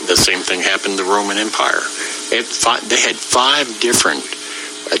 The same thing happened to the Roman Empire. They had 5 different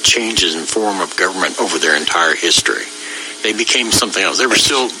changes in form of government over their entire history. They became something else. They were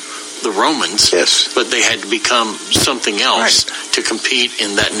still the Romans, yes, but they had to become something else to compete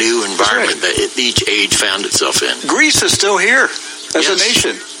in that new environment that each age found itself in. Greece is still here as a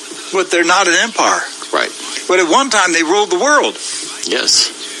nation, but they're not an empire. Right. But at one time they ruled the world.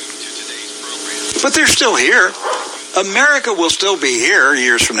 Yes. But they're still here. America will still be here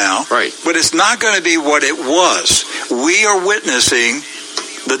years from now. Right. But it's not going to be what it was. We are witnessing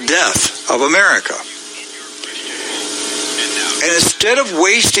the death of America. And instead of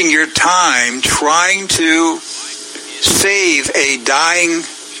wasting your time trying to save a dying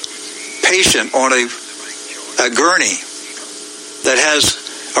patient on a gurney that has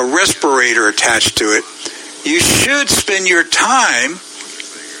a respirator attached to it, you should spend your time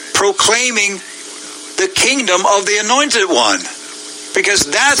proclaiming the kingdom of the Anointed One, because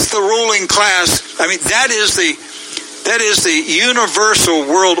that's the ruling class. I mean, that is the universal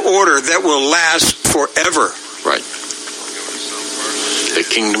world order that will last forever. Right. The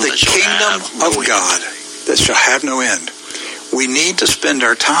kingdom of God that shall have no end. We need to spend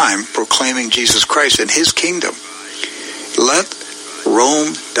our time proclaiming Jesus Christ and his kingdom. Let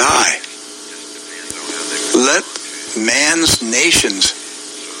Rome die. Let man's nations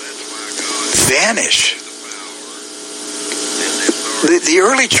vanish. The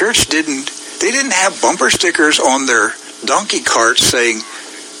early church didn't have bumper stickers on their donkey carts saying,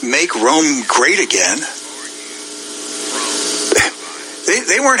 "Make Rome great again."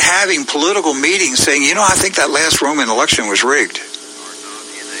 They weren't having political meetings saying, I think that last Roman election was rigged.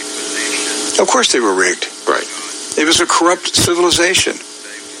 Of course they were rigged. Right. It was a corrupt civilization.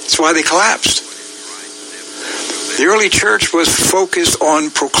 That's why they collapsed. The early church was focused on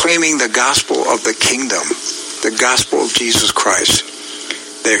proclaiming the gospel of the kingdom, the gospel of Jesus Christ.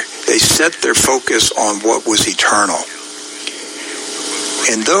 They set their focus on what was eternal.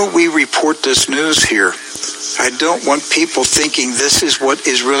 And though we report this news here, I don't want people thinking this is what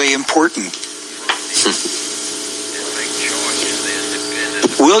is really important.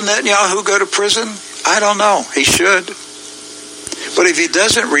 Will Netanyahu go to prison? I don't know. He should. But if he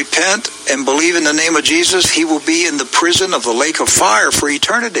doesn't repent and believe in the name of Jesus, he will be in the prison of the lake of fire for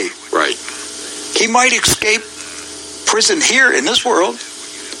eternity. Right. He might escape prison here in this world,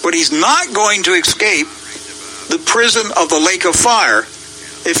 but he's not going to escape the prison of the lake of fire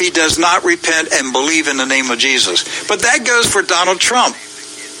if he does not repent and believe in the name of Jesus. But that goes for Donald Trump.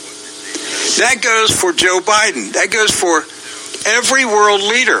 That goes for Joe Biden. That goes for every world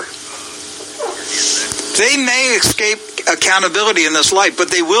leader. They may escape accountability in this life, but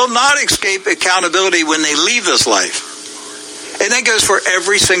they will not escape accountability when they leave this life. And that goes for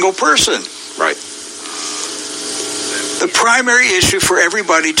every single person. Right. The primary issue for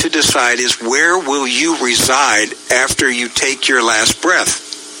everybody to decide is, where will you reside after you take your last breath?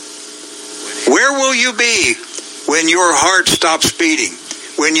 Where will you be when your heart stops beating?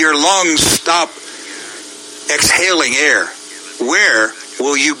 When your lungs stop exhaling air? Where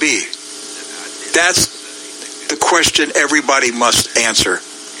will you be? That's the question everybody must answer.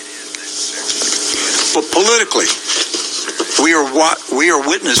 But politically, we are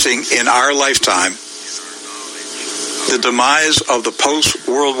witnessing in our lifetime the demise of the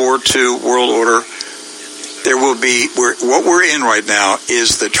post-World War II world order. What we're in right now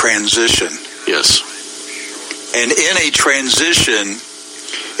is the transition. Yes. And in a transition,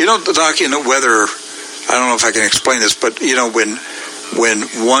 Doc, whether, I don't know if I can explain this, but, when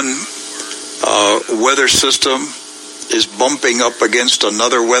one weather system is bumping up against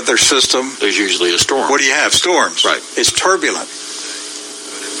another weather system, there's usually a storm. What do you have? Storms. Right. It's turbulent.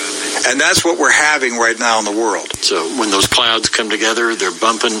 And that's what we're having right now in the world. So when those clouds come together, they're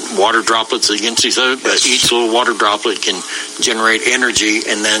bumping water droplets against each other, but each little water droplet can generate energy,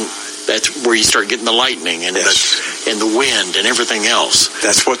 and then that's where you start getting the lightning and the wind and everything else.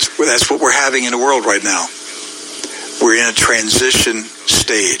 That's what we're having in the world right now. We're in a transition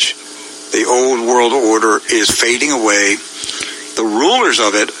stage. The old world order is fading away. The rulers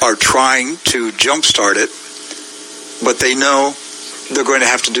of it are trying to jumpstart it, but they know they're going to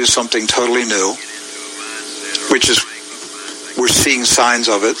have to do something totally new, which is, we're seeing signs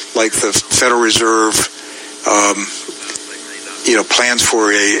of it, like the Federal Reserve, plans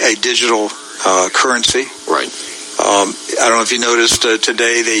for a digital currency. Right. I don't know if you noticed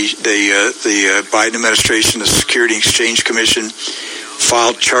today, the Biden administration, the Security and Exchange Commission,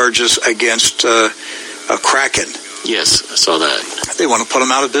 filed charges against Kraken. Yes, I saw that. They want to put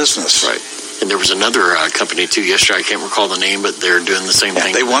them out of business. Right. And there was another company, too, yesterday. I can't recall the name, but they're doing the same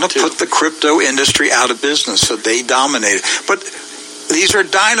thing. They want to put the crypto industry out of business, so they dominate it. But these are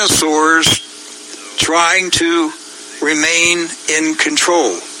dinosaurs trying to remain in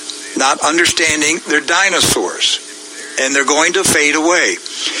control, not understanding they're dinosaurs, and they're going to fade away.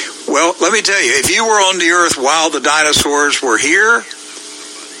 Well, let me tell you, if you were on the earth while the dinosaurs were here,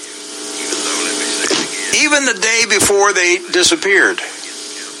 even the day before they disappeared,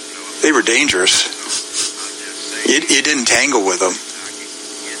 they were dangerous. You didn't tangle with them.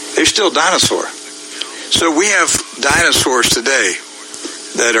 They're still dinosaur. So we have dinosaurs today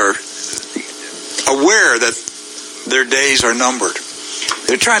that are aware that their days are numbered.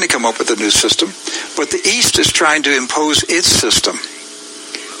 They're trying to come up with a new system, but the East is trying to impose its system.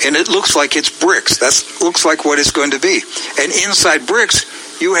 And it looks like it's BRICS. That looks like what it's going to be. And inside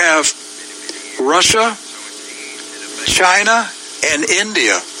BRICS, you have Russia, China, and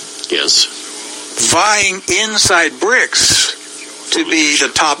India. Yes. Vying inside BRICS to be the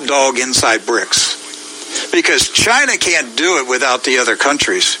top dog inside BRICS. Because China can't do it without the other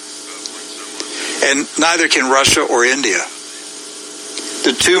countries. And neither can Russia or India.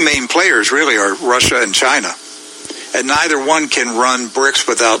 The two main players really are Russia and China. And neither one can run BRICS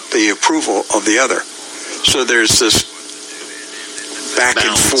without the approval of the other. So there's this back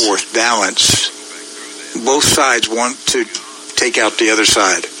and forth balance. Both sides want to take out the other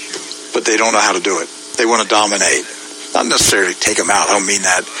side, but they don't know how to do it. They want to dominate. Not necessarily take them out. I don't mean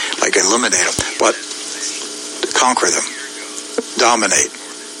that like eliminate them, but conquer them, dominate.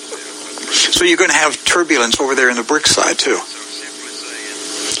 So you're going to have turbulence over there in the BRICS side too.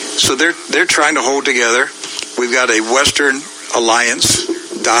 So they're trying to hold together. We've got a Western alliance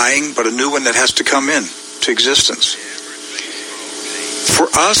dying, but a new one that has to come in to existence. For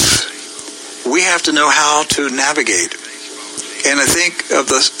us, we have to know how to navigate. And I think of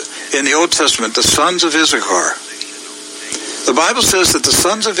in the Old Testament, the sons of Issachar. The Bible says that the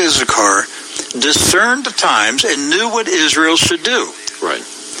sons of Issachar discerned the times and knew what Israel should do. Right.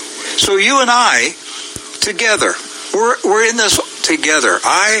 So you and I, together, we're in this together.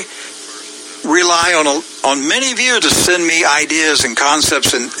 I rely on many of you to send me ideas and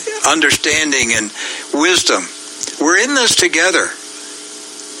concepts and understanding and wisdom. We're in this together.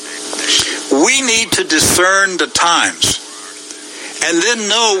 We need to discern the times and then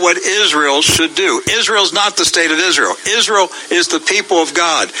know what Israel should do. Israel's not the state of Israel. Israel is the people of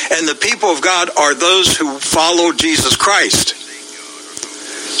God, and the people of God are those who follow Jesus Christ.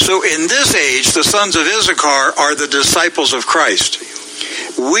 So in this age, the sons of Issachar are the disciples of Christ.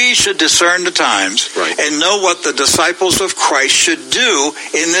 We should discern the times and know what the disciples of Christ should do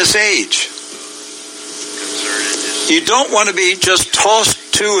in this age. You don't want to be just tossed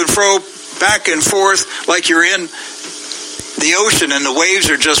to and fro, back and forth, like you're in the ocean and the waves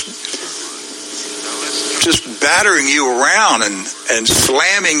are just battering you around and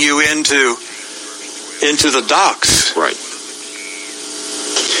slamming you into the docks. Right.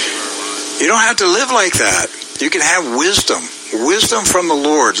 You don't have to live like that. You can have wisdom from the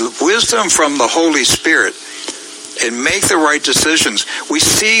Lord, wisdom from the Holy Spirit, and make the right decisions. We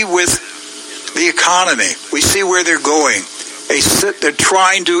see with the economy, we see where they're going. They're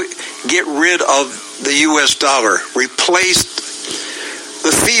trying to get rid of the U.S. dollar, replace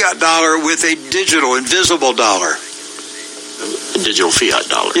the fiat dollar with a digital, invisible dollar. A digital fiat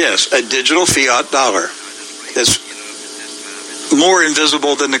dollar. Yes, a digital fiat dollar. That's more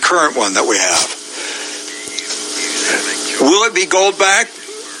invisible than the current one that we have. Will it be gold backed?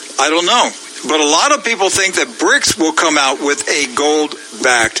 I don't know. But a lot of people think that BRICS will come out with a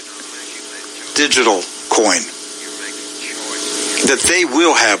gold-backed digital coin. That they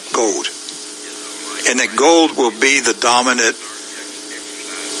will have gold. And that gold will be the dominant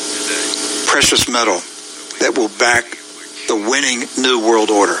precious metal that will back the winning New World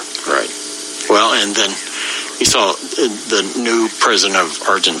Order. Right. Well, and then you saw the new president of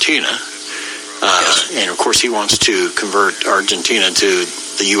Argentina. Yes. And, of course, he wants to convert Argentina to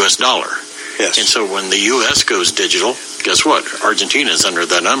the U.S. dollar. Yes. And so when the U.S. goes digital, guess what? Argentina is under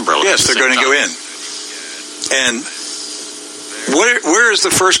that umbrella. Yes, they're going to go in. And where is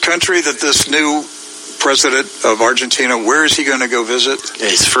the first country that this new president of Argentina, where is he going to go visit?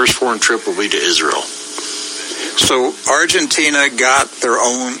 His first foreign trip will be to Israel. So Argentina got their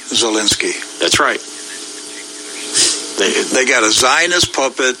own Zelensky. That's right. They got a Zionist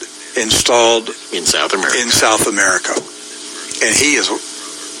puppet installed in South America. And he's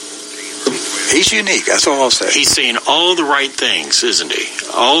unique. That's all I'll say. He's saying all the right things, isn't he?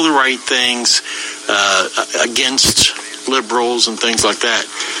 All the right things against liberals and things like that.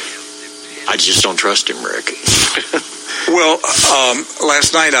 I just don't trust him, Rick. Well,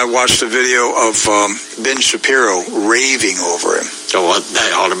 last night I watched a video of Ben Shapiro raving over him. Oh,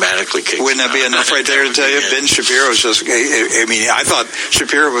 that automatically kicks. Wouldn't that be enough right there to tell you? Ben Shapiro's just, I thought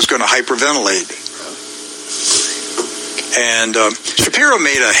Shapiro was going to hyperventilate. And Shapiro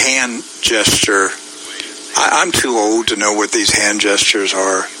made a hand gesture. I'm too old to know what these hand gestures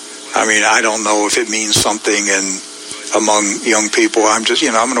are. I don't know if it means something among young people. I'm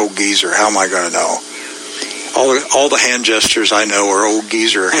an old geezer. How am I going to know? All the hand gestures I know are old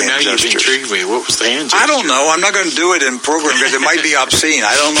geezer hand gestures. You've intrigued me. What was the hand gesture? I don't know. I'm not going to do it in program because it might be obscene.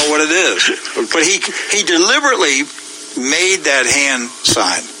 I don't know what it is. Okay. But he deliberately made that hand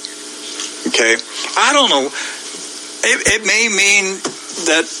sign. Okay? I don't know. It may mean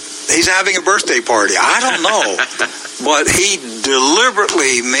that he's having a birthday party. I don't know. But he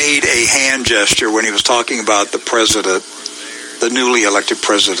deliberately made a hand gesture when he was talking about the president, the newly elected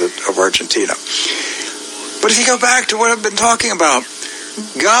president of Argentina. But if you go back to what I've been talking about,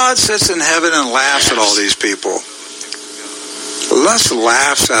 God sits in heaven and laughs at all these people. Let's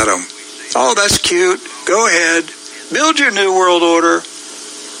laugh at them. Oh, that's cute. Go ahead. Build your new world order.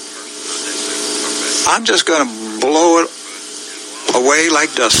 I'm just going to blow it away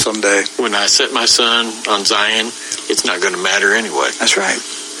like dust someday. When I set my son on Zion, it's not going to matter anyway. That's right.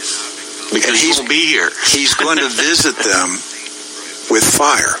 Because he won't be here. He's going to visit them with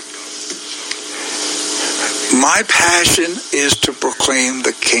fire. My passion is to proclaim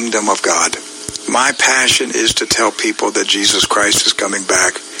the kingdom of God. My passion is to tell people that Jesus Christ is coming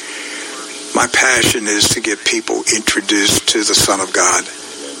back. My passion is to get people introduced to the Son of God,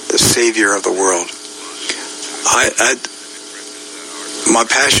 the Savior of the world. My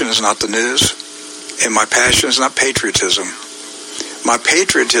passion is not the news, and my passion is not patriotism. My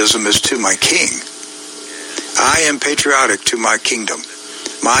patriotism is to my King. I am patriotic to my kingdom.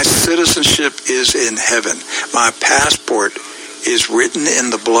 My citizenship is in heaven. My passport is written in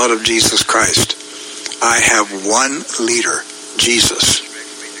the blood of Jesus Christ. I have one leader, Jesus.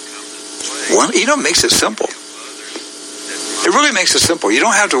 It makes it simple. It really makes it simple. You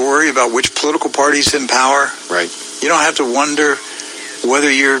don't have to worry about which political party's in power. Right. You don't have to wonder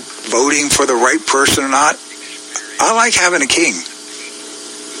whether you're voting for the right person or not. I like having a king.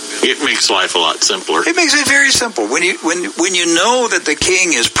 It makes life a lot simpler. It makes it very simple. When you know that the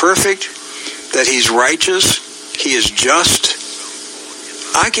king is perfect, that he's righteous, he is just,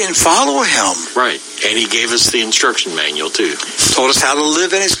 I can follow him. Right. And he gave us the instruction manual, too. Told us how to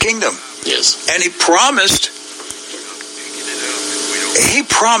live in his kingdom. Yes. And he promised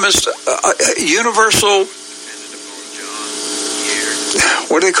universal,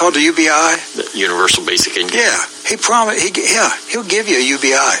 what do they call the UBI? The Universal Basic Income. Yeah. He promised, he'll give you a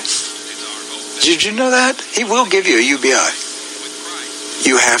UBI. Did you know that? He will give you a UBI.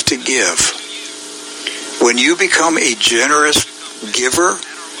 You have to give. When you become a generous giver,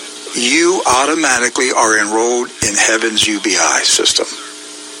 you automatically are enrolled in heaven's UBI system.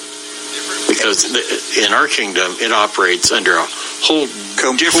 Because in our kingdom, it operates under a whole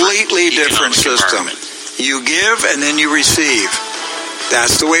completely different system. You give and then you receive.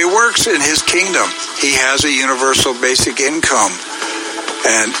 That's the way it works in his kingdom. He has a universal basic income.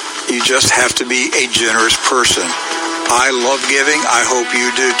 And you just have to be a generous person. I love giving. I hope you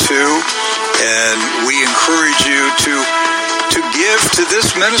do too. And we encourage you to give to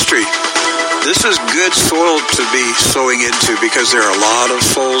this ministry. This is good soil to be sowing into because there are a lot of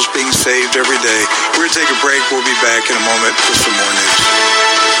souls being saved every day. We're going to take a break. We'll be back in a moment with some more news.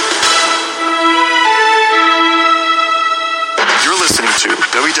 You're listening to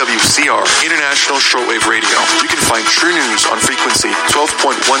WWC WWCR International Shortwave Radio. You can find True News on frequency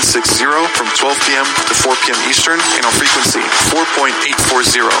 12.160 from 12 p.m. to 4 p.m. Eastern, and on frequency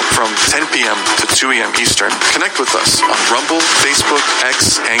 4.840 from 10 p.m. to 2 a.m. Eastern. Connect with us on Rumble, Facebook,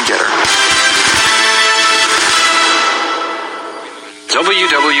 X, and Getter.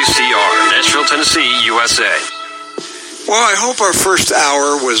 WWCR, Nashville, Tennessee, USA. Well, I hope our first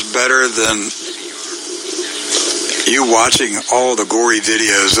hour was better than you watching all the gory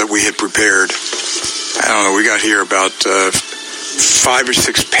videos that we had prepared. I don't know, we got here about 5 or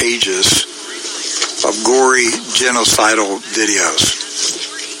 6 pages of gory genocidal videos.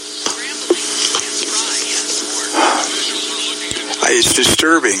 It's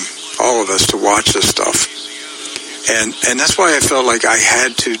disturbing, all of us, to watch this stuff. And that's why I felt like I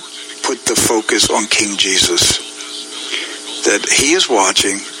had to put the focus on King Jesus. That he is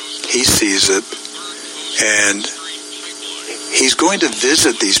watching, he sees it, and he's going to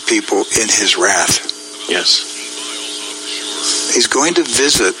visit these people in his wrath. Yes. He's going to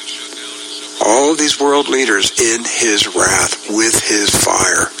visit all of these world leaders in his wrath with his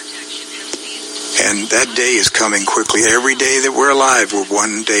fire. And that day is coming quickly. Every day that we're alive, we're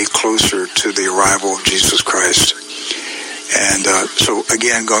one day closer to the arrival of Jesus Christ. And so,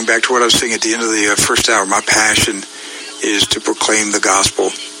 again, going back to what I was saying at the end of the first hour, my passion is to proclaim the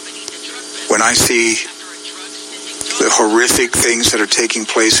gospel. When I see the horrific things that are taking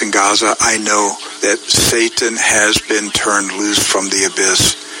place in Gaza, I know that Satan has been turned loose from the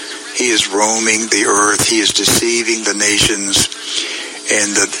abyss. He is roaming the earth. He is deceiving the nations.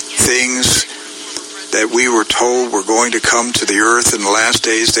 And the things that we were told were going to come to the earth in the last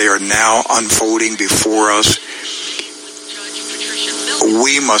days, they are now unfolding before us.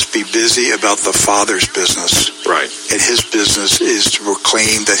 We must be busy about the Father's business. Right. And his business is to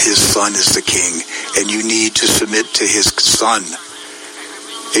proclaim that his Son is the King. And you need to submit to his Son.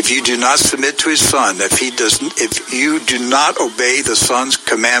 If you do not submit to his Son, if you do not obey the Son's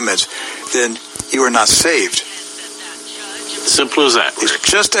commandments, then you are not saved. Simple as that. It's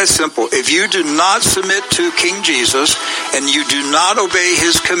just that simple. If you do not submit to King Jesus and you do not obey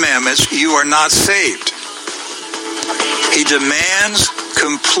his commandments, you are not saved. He demands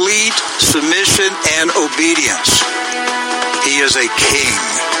complete submission and obedience. He is a king,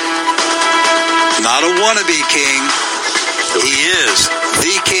 not a wannabe king. He is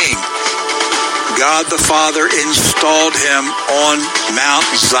the king. God the Father installed him on Mount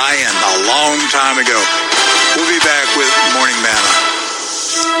Zion a long time ago. We'll be back with Morning Manna.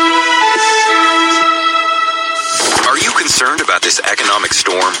 Are you concerned about this economic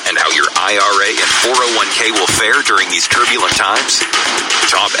storm and how your IRA and 401k will fare during these turbulent times?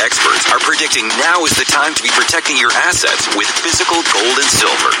 Top experts are predicting now is the time to be protecting your assets with physical gold and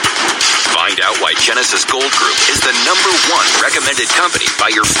silver. Find out why Genesis Gold Group is the #1 recommended company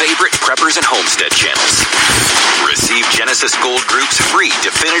by your favorite preppers and homestead channels. Receive Genesis Gold Group's free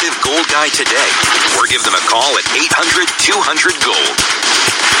definitive gold guide today, or give them a call at 800-200-GOLD.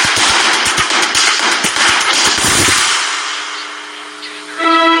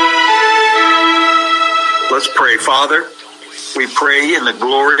 Let's pray. Father, we pray in the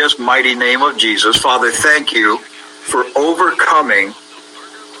glorious, mighty name of Jesus. Father, thank you for overcoming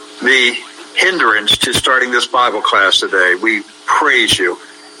the hindrance to starting this Bible class today. We praise you.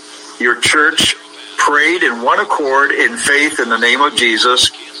 Your church prayed in one accord in faith in the name of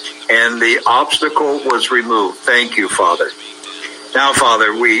Jesus, and the obstacle was removed. Thank you, Father. Now,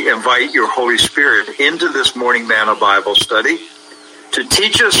 Father, we invite your Holy Spirit into this Morning Manna Bible study to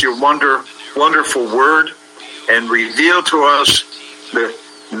teach us your wonderful word and reveal to us the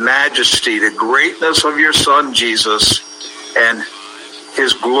majesty, the greatness of your Son, Jesus, and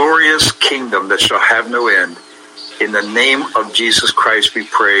his glorious kingdom that shall have no end. In the name of Jesus Christ we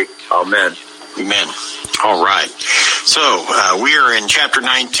pray. Amen. Amen. All right. So we are in chapter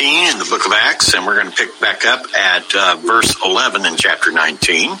 19 in the book of Acts, and we're going to pick back up at verse 11 in chapter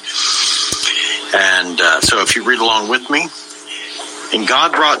 19. And so if you read along with me. And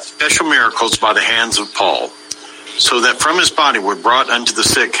God wrought special miracles by the hands of Paul, so that from his body were brought unto the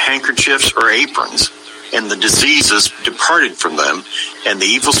sick handkerchiefs or aprons, and the diseases departed from them, and the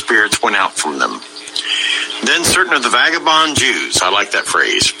evil spirits went out from them. Then certain of the vagabond Jews, I like that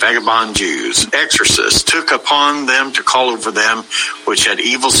phrase, vagabond Jews, exorcists, took upon them to call over them which had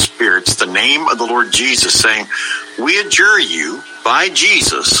evil spirits the name of the Lord Jesus, saying, We adjure you by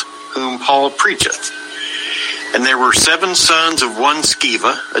Jesus, whom Paul preacheth. And there were 7 sons of one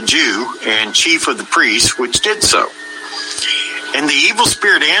Sceva, a Jew, and chief of the priests, which did so. And the evil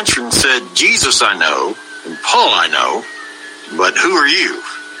spirit answered and said, Jesus I know, and Paul I know, but who are you?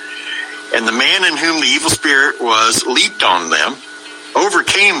 And the man in whom the evil spirit was leaped on them,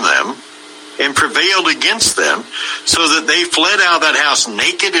 overcame them and prevailed against them, so that they fled out of that house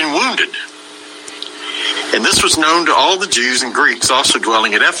naked and wounded. And this was known to all the Jews and Greeks also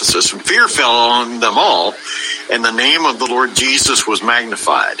dwelling at Ephesus, and fear fell on them all, and the name of the Lord Jesus was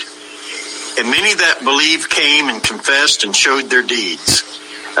magnified. And many that believed came and confessed and showed their deeds.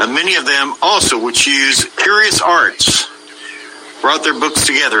 And many of them also, which used curious arts, brought their books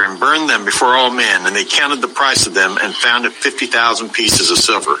together and burned them before all men, and they counted the price of them and found it 50,000 pieces of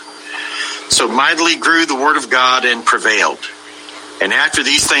silver. So mightily grew the word of God and prevailed. And after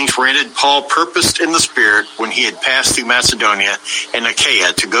these things were ended, Paul purposed in the Spirit, when he had passed through Macedonia and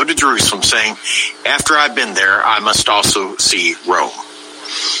Achaia, to go to Jerusalem, saying, after I've been there, I must also see Rome.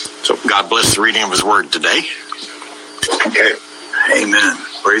 So God bless the reading of his word today. Okay. Amen.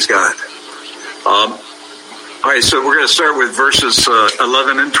 Praise God. All right, so we're going to start with verses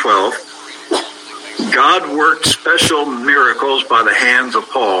 11 and 12. God worked special miracles by the hands of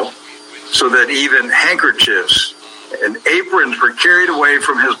Paul, so that even handkerchiefs and aprons were carried away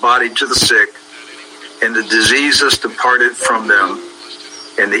from his body to the sick, and the diseases departed from them,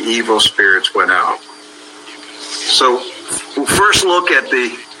 and the evil spirits went out. So we'll first look at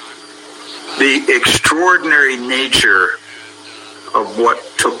the extraordinary nature of what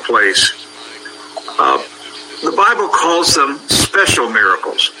took place. The Bible calls them special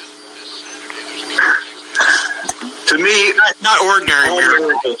miracles. To me, not ordinary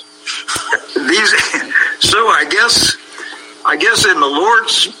miracles. So I guess in the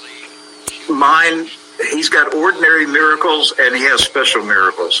Lord's mind, he's got ordinary miracles and he has special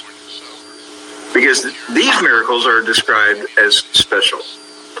miracles, because these miracles are described as special.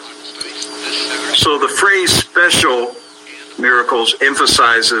 So the phrase special miracles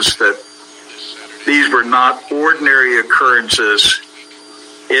emphasizes that these were not ordinary occurrences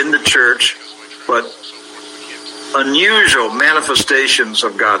in the church, but unusual manifestations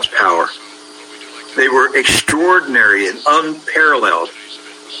of God's power. They were extraordinary and unparalleled.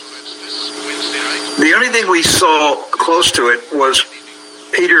 The only thing we saw close to it was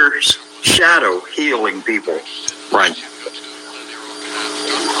Peter's shadow healing people. Right.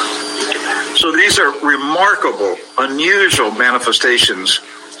 So these are remarkable, unusual manifestations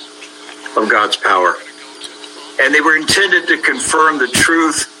of God's power. And they were intended to confirm the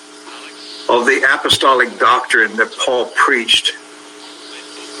truth of the apostolic doctrine that Paul preached.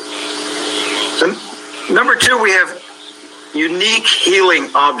 And number two, we have unique healing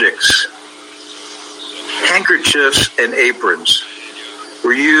objects. Handkerchiefs and aprons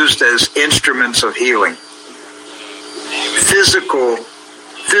were used as instruments of healing. Physical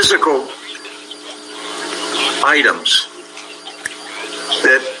items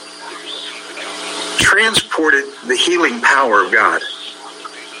that transported the healing power of God.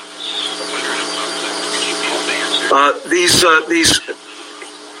 These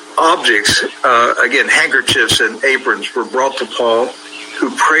objects, again, handkerchiefs and aprons, were brought to Paul, who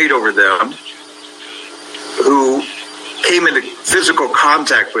prayed over them, who came into physical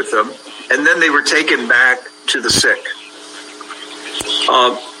contact with them, and then they were taken back to the sick.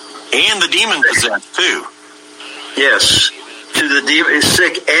 And the demon possessed too. Yes, to the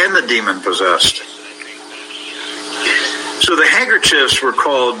sick and the demon possessed. So the handkerchiefs were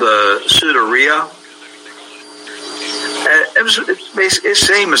called pseudoria. It's the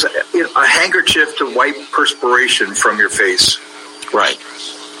same as a handkerchief to wipe perspiration from your face. Right.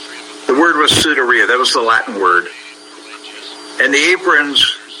 The word was pseudoria. That was the Latin word. And the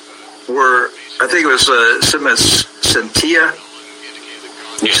aprons were, I think it was semicentia.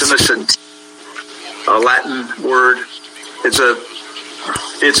 Yes. A Latin word. It's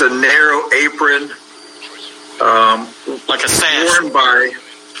a narrow apron, like a sash, worn by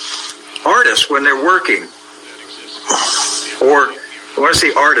artists when they're working. Or when I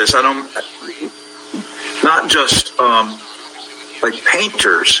say artists, I don't, not just like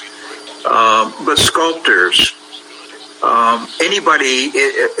painters, but sculptors, anybody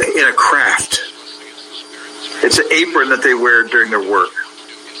in a craft. It's an apron that they wear during their work.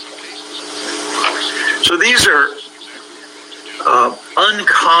 So these are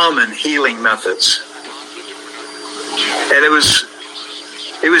uncommon healing methods, and it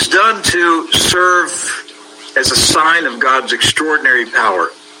was done to serve as a sign of God's extraordinary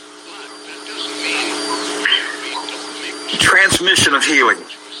power. Transmission of healing.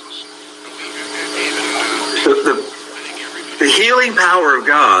 The healing power of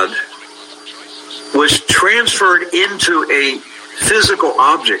God was transferred into a physical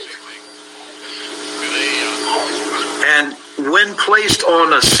object. And when placed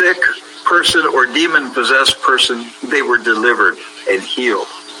on a sick person or demon-possessed person, they were delivered and healed.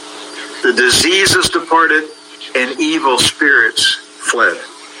 The diseases departed and evil spirits fled.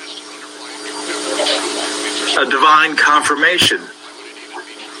 A divine confirmation.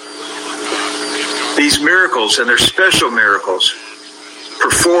 These miracles, and they're special miracles,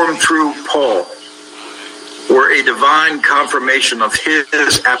 performed through Paul, were a divine confirmation of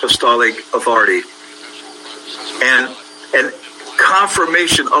his apostolic authority and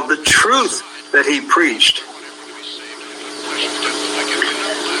confirmation of the truth that he preached.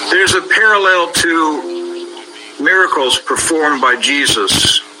 There's a parallel to miracles performed by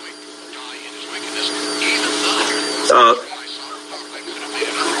Jesus.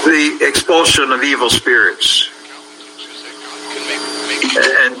 The expulsion of evil spirits.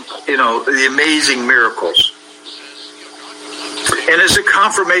 And, the amazing miracles. And it's a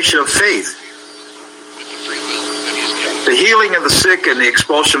confirmation of faith. The healing of the sick and the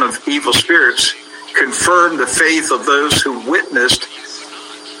expulsion of evil spirits confirm the faith of those who witnessed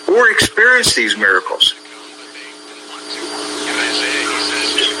or experienced these miracles.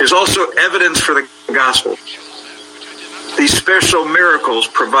 There's also evidence for the gospel. These special miracles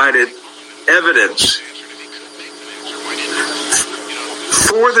provided evidence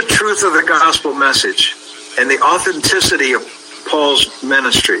for the truth of the gospel message and the authenticity of Paul's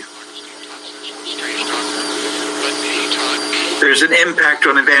ministry. There's an impact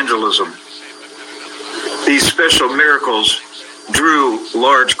on evangelism. These special miracles drew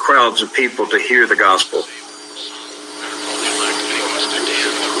large crowds of people to hear the gospel.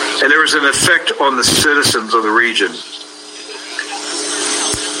 And there was an effect on the citizens of the region.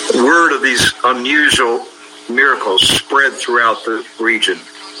 Word of these unusual miracles spread throughout the region.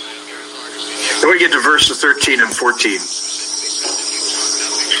 Then we get to verses 13 and 14.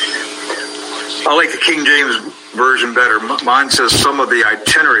 I like the King James Version better. Mine says some of the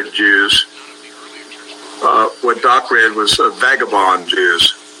itinerant Jews. What Doc read was vagabond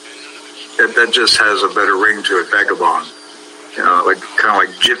Jews. That just has a better ring to it, vagabond. Kind of like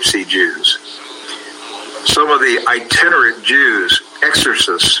gypsy Jews. Some of the itinerant Jews,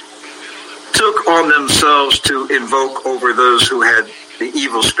 exorcists, took on themselves to invoke over those who had the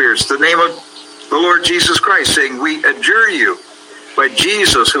evil spirits the name of the Lord Jesus Christ, saying, "We adjure you by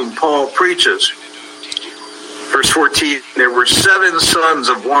Jesus whom Paul preaches." Verse 14, there were 7 sons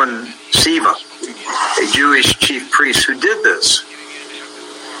of one Sceva, a Jewish chief priest, who did this.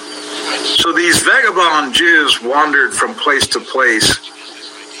 So these vagabond Jews wandered from place to place,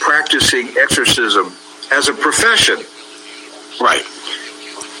 practicing exorcism as a profession. Right.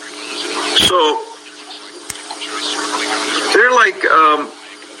 So they're like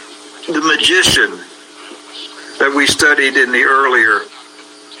the magician that we studied in the earlier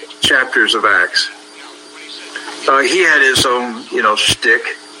chapters of Acts. He had his own,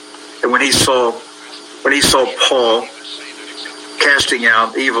 shtick, and when he saw Paul casting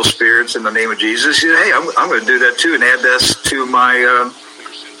out evil spirits in the name of Jesus, he said, "Hey, I'm going to do that too, and add this to my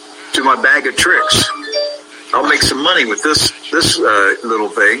bag of tricks. I'll make some money with this little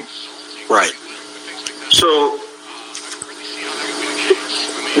thing." Right. So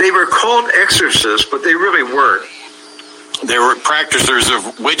they were called exorcists, but they really weren't. They were practitioners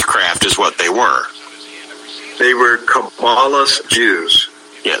of witchcraft, is what they were. They were Kabbalist Jews.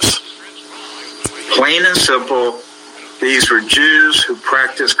 Yes. Plain and simple, these were Jews who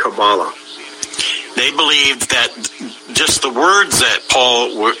practiced Kabbalah. They believed that just the words that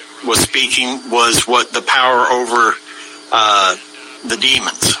Paul was speaking was what the power over the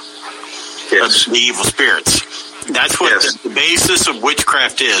demons, yes, the evil spirits. That's what yes, the basis of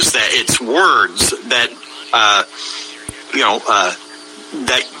witchcraft is, that it's words that,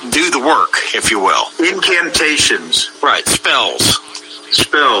 that do the work, if you will. Incantations. Right, spells.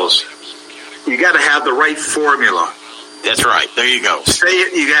 You got to have the right formula. That's right. There you go. Say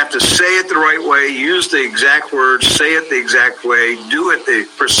it. You have to say it the right way, use the exact words, say it the exact way, do it the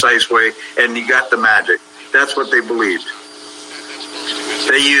precise way, and you got the magic. That's what they believed.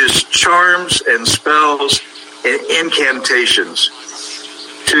 They used charms and spells and incantations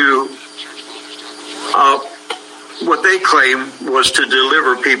to what they claim was to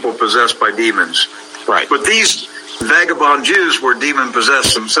deliver people possessed by demons. Right. But these vagabond Jews were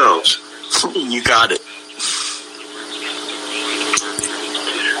demon-possessed themselves. You got it.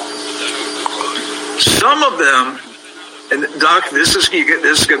 Some of them, and Doc, this is going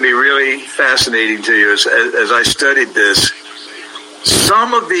to be really fascinating to you as I studied this.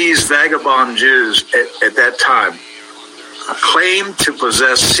 Some of these vagabond Jews at that time claimed to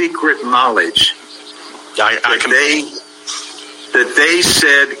possess secret knowledge that they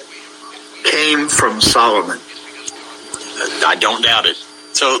said came from Solomon. I don't doubt it.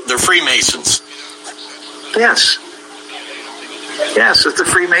 So they're Freemasons. Yes. Yes, it's the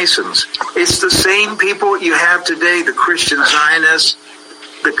Freemasons. It's the same people you have today, the Christian Zionists,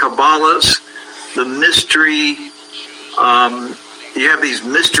 the Kabbalists, the mystery. You have these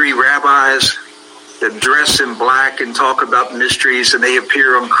mystery rabbis that dress in black and talk about mysteries, and they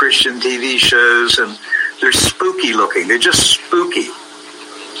appear on Christian TV shows, and they're spooky looking. They're just spooky.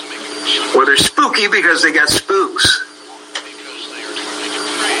 Well, they're spooky because they got spooks.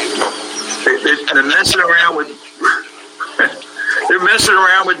 They're messing around with. They're messing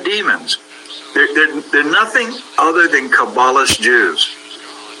around with demons. They're nothing other than Kabbalist Jews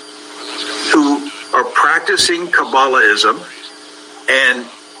who are practicing Kabbalahism, and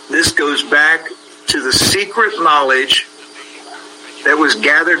this goes back to the secret knowledge that was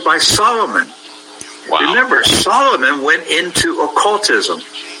gathered by Solomon. Wow. Remember, Solomon went into occultism.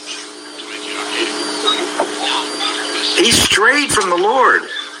 He strayed from the Lord.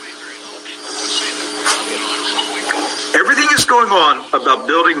 Everything is going on about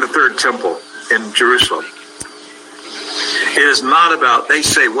building the third temple in Jerusalem. It is not about, they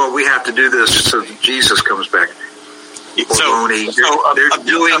say, well, we have to do this so Jesus comes back. So they're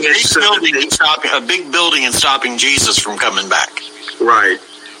doing a big building and stopping Jesus from coming back. Right.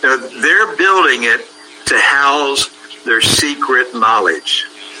 Now, they're building it to house their secret knowledge.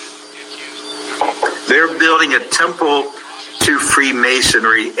 They're building a temple to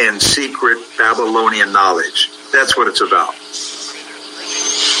Freemasonry and secret Babylonian knowledge. That's what it's about.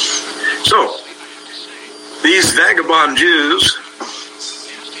 So, these vagabond Jews,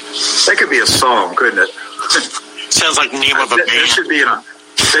 that could be a song, couldn't it? Sounds like the name of a band. That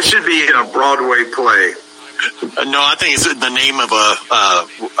should be in a Broadway play. No, I think it's the name of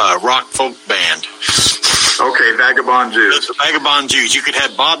a rock folk band. Okay, Vagabond Jews. Vagabond Jews. You could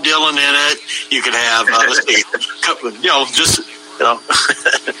have Bob Dylan in it. You could have,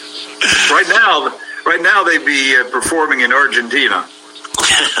 Right now they'd be performing in Argentina.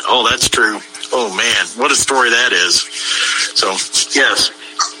 Oh, that's true. Oh man, what a story that is. So yes,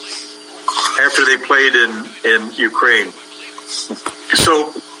 after they played in Ukraine.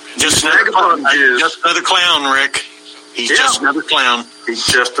 So just another clown, Rick. He's just another clown. He's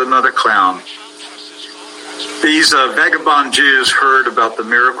just another clown. These vagabond Jews heard about the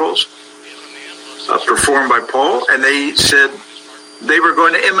miracles performed by Paul, and they said they were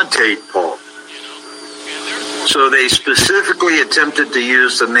going to imitate Paul. So they specifically attempted to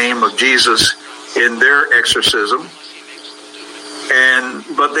use the name of Jesus in their exorcism,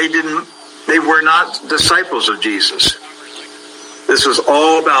 but they were not disciples of Jesus. This was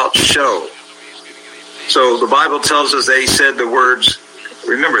all about show. So the Bible tells us they said the words,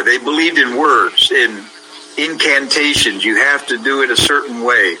 remember, they believed in words, in incantations. You have to do it a certain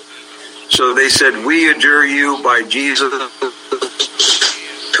way. So they said, we adjure you by Jesus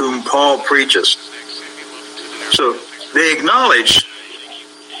whom Paul preaches. So they acknowledged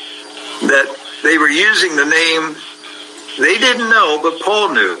that they were using the name they didn't know, but Paul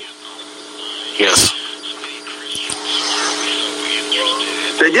knew. Yes.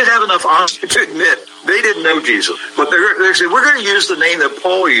 They did have enough honesty to admit they didn't know Jesus. But they said, we're going to use the name that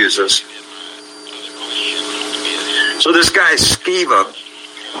Paul uses. So this guy, Sceva,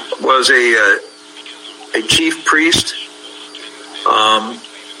 was a chief priest.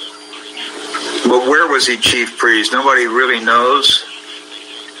 But where was he chief priest? Nobody really knows.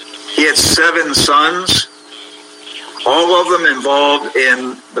 He had 7 sons, all of them involved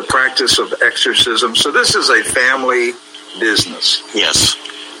in the practice of exorcism. So this is a family business. Yes.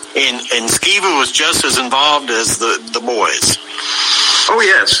 And Sceva was just as involved as the boys. Oh,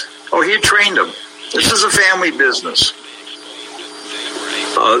 yes. Oh, he trained them. This is a family business.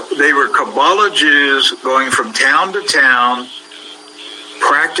 They were Kabbalah Jews going from town to town,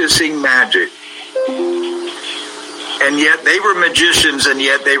 practicing magic. And yet they were magicians, and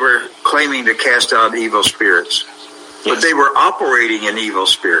yet they were claiming to cast out evil spirits. Yes. But they were operating in evil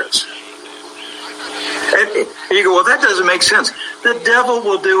spirits. And you go, well, that doesn't make sense. The devil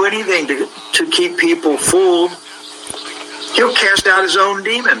will do anything to keep people fooled. He'll cast out his own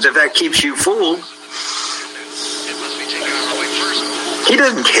demons if that keeps you fooled. He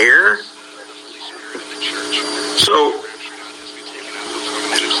doesn't care. So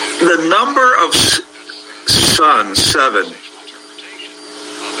the number of sons, 7.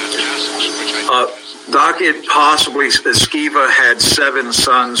 Doc, it possibly Sceva had 7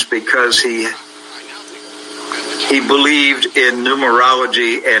 sons because he believed in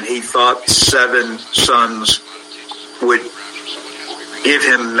numerology, and he thought 7 sons would give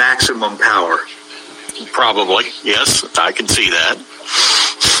him maximum power. Probably, yes, I can see that.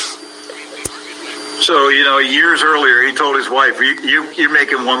 So, years earlier, he told his wife, you're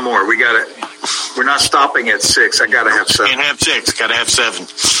making one more. We got it. We're not stopping at 6. I got to have 7. Can't have 6. Got to have 7.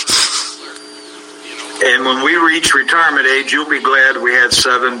 And when we reach retirement age, you'll be glad we had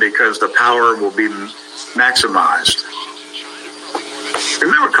 7 because the power will be maximized.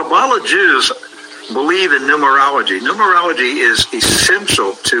 Remember, Kabbalah Jews believe in numerology. Numerology is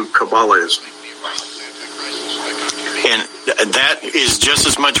essential to Kabbalahism. And that is just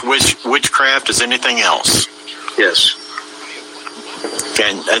as much witchcraft as anything else. Yes.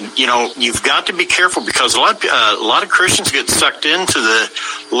 And you've got to be careful because a lot of Christians get sucked into the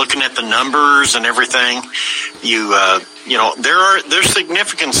looking at the numbers and everything. There's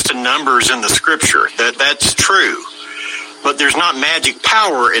significance to numbers in the Scripture. That's true, but there's not magic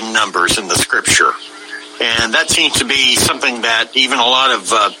power in numbers in the Scripture, and that seems to be something that even a lot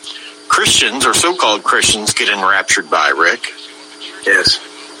of Christians or so-called Christians get enraptured by. Rick. Yes.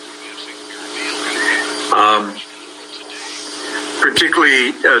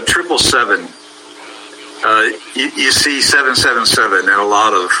 Particularly 777. You see 777 in a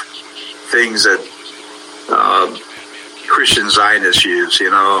lot of things that Christian Zionists use.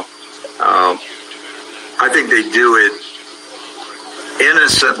 I think they do it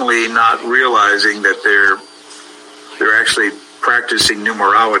innocently, not realizing that they're actually practicing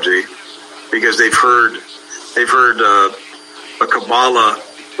numerology because they've heard a Kabbalah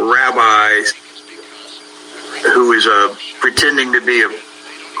rabbi who is pretending to be a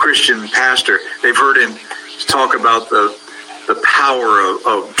Christian pastor. They've heard him talk about the power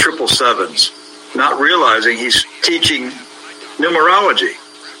of 777s, not realizing he's teaching numerology.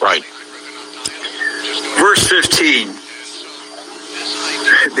 Right. Verse 15.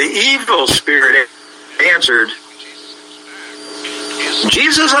 The evil spirit answered,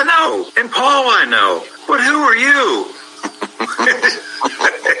 Jesus I know, and Paul I know, but who are you?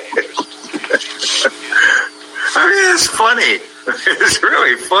 I mean, it's funny. It's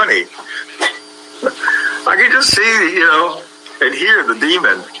really funny. I can just see, and hear the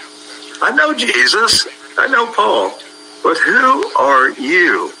demon. I know Jesus. I know Paul. But who are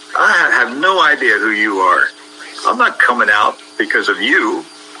you? I have no idea who you are. I'm not coming out because of you.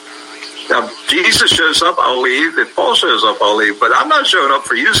 Now, if Jesus shows up, I'll leave. If Paul shows up, I'll leave. But I'm not showing up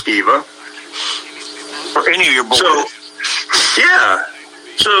for you, Skiva. Or any of your boys. So, yeah.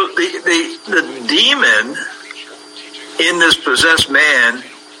 So the demon in this possessed man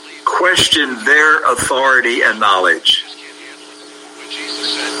questioned their authority and knowledge.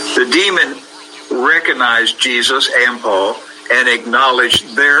 The demon recognized Jesus and Paul and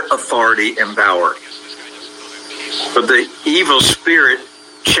acknowledged their authority and power. But the evil spirit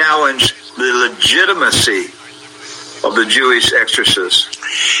challenged the legitimacy of the Jewish exorcists.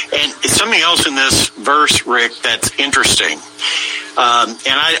 And something else in this verse, Rick, that's interesting. And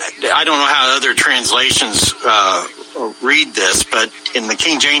I don't know how other translations read this, but in the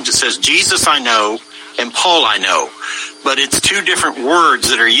King James it says, Jesus I know and Paul I know. But it's two different words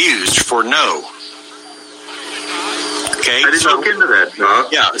that are used for know. Okay, I didn't look into that,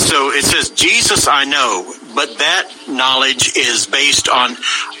 Bob. Yeah, so it says Jesus I know, but that knowledge is based on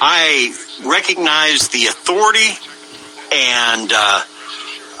I recognize the authority and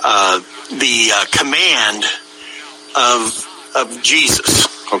the command of Jesus.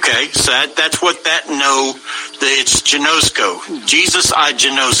 Okay, so that's what that know. It's ginosko. Jesus I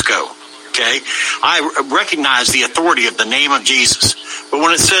ginosko. Okay, I recognize the authority of the name of Jesus. But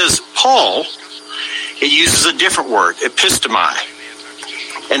when it says Paul, it uses a different word, epistemi.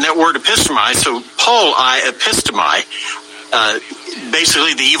 And that word epistemi, so Paul I epistemi,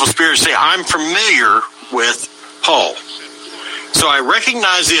 basically the evil spirits say, I'm familiar with Paul. So I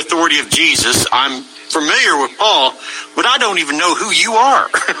recognize the authority of Jesus. I'm familiar with Paul, but I don't even know who you are.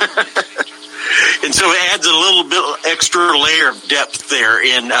 And so it adds a little bit extra layer of depth there.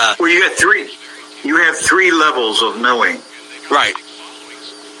 Well, you have three levels of knowing. Right.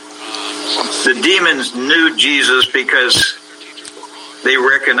 The demons knew Jesus because they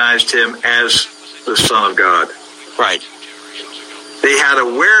recognized him as the Son of God. Right. They had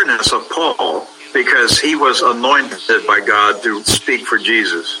awareness of Paul because he was anointed by God to speak for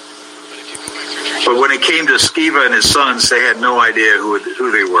Jesus. But when it came to Sceva and his sons, they had no idea who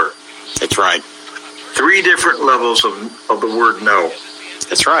they were. That's right. 3 different levels of the word know.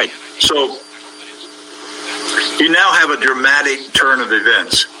 That's right. So you now have a dramatic turn of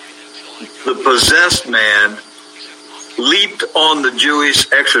events. The possessed man leaped on the Jewish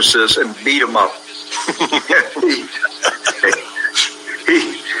exorcist and beat him up.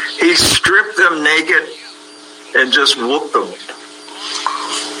 He stripped them naked and just whooped them.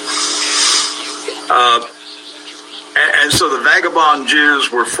 And so the vagabond Jews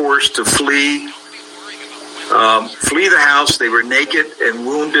were forced to flee the house. They were naked and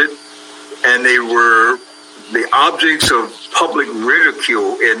wounded and they were the objects of public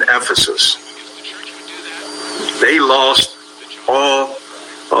ridicule in Ephesus. They lost all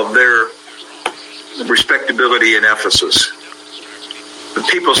of their respectability in Ephesus. The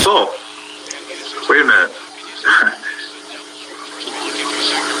people saw, wait a minute.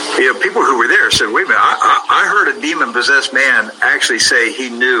 People who were there said, wait a minute, I heard a demon-possessed man actually say he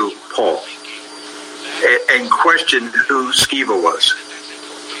knew Paul and questioned who Sceva was.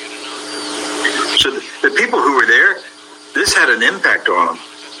 So the people who were there, this had an impact on them.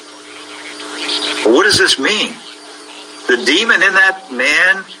 What does this mean? The demon in that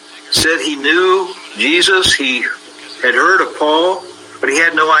man said he knew Jesus, he had heard of Paul, but he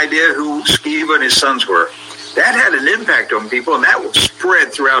had no idea who Sceva and his sons were. That had an impact on people, and that would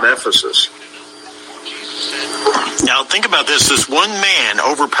spread throughout Ephesus. Now, think about this. This one man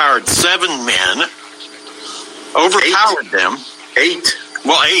overpowered 7 men, overpowered them. 8.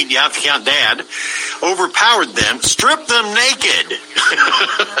 Well, 8, you have to count Dad. Overpowered them, stripped them naked.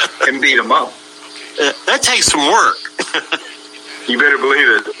 And beat them up. That takes some work. You better believe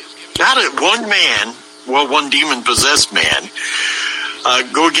it. How did one man, one demon-possessed man,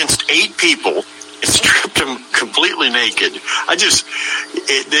 go against 8 people and stripped them completely naked?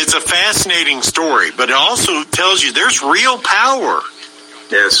 It's a fascinating story, but it also tells you there's real power.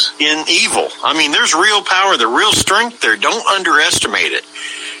 Yes. In evil. I mean, there's real power, the real strength there. Don't underestimate it.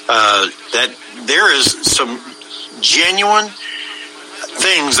 That there is some genuine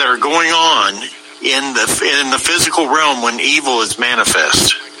things that are going on in the physical realm when evil is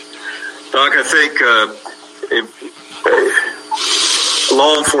manifest. Doc, I think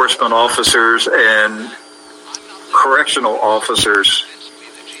law enforcement officers and correctional officers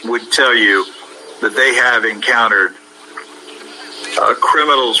would tell you that they have encountered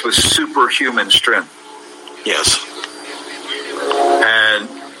criminals with superhuman strength. Yes. And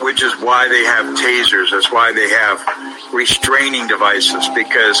which is why they have tasers. That's why they have restraining devices,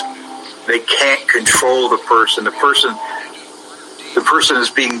 because they can't control the person. The person is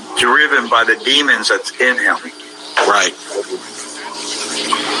being driven by the demons that's in him. Right.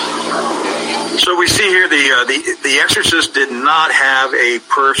 So we see here the exorcist did not have a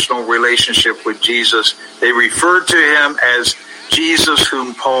personal relationship with Jesus. They referred to him as Jesus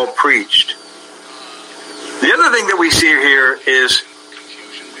whom Paul preached. The other thing that we see here is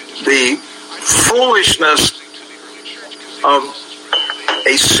the foolishness of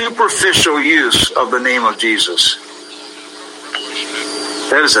a superficial use of the name of Jesus.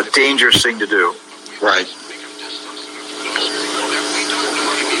 That is a dangerous thing to do. Right.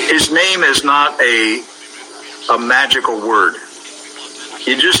 His name is not a magical word.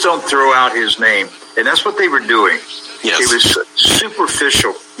 You just don't throw out his name. And that's what they were doing. Yes. It was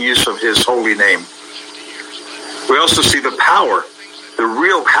superficial use of his holy name. We also see the power, the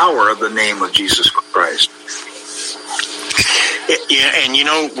real power of the name of Jesus Christ. Yeah, and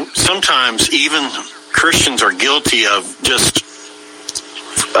sometimes even Christians are guilty of just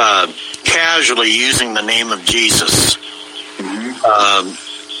casually using the name of Jesus. Mm-hmm.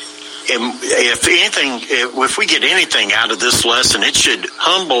 And if we get anything out of this lesson, it should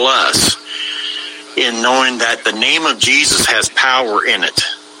humble us in knowing that the name of Jesus has power in it.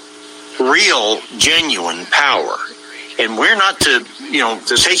 Real, genuine power. And we're not to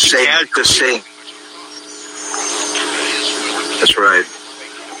take it to sing. That's right.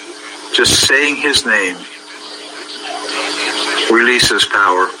 Just saying his name releases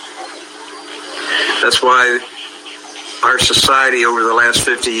power. That's why our society over the last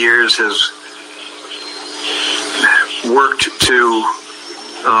 50 years has worked to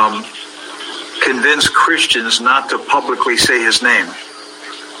convince Christians not to publicly say his name.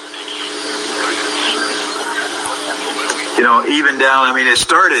 Even down, it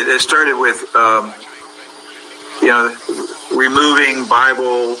started with, removing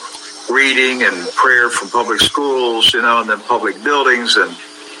Bible reading and prayer from public schools, and then public buildings. And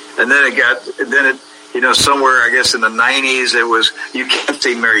then somewhere, I guess in the 90s, it was, you can't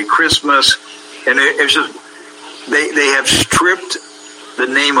say Merry Christmas. And it's just, they have stripped the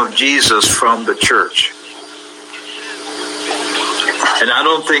name of Jesus from the church. And I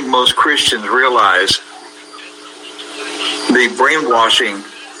don't think most Christians realize the brainwashing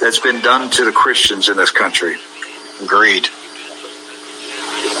that's been done to the Christians in this country. Agreed.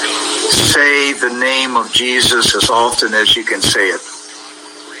 Say the name of Jesus as often as you can say it.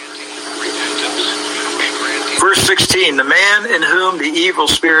 Verse 16, the man in whom the evil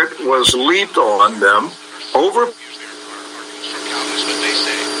spirit was leaped on them overpowered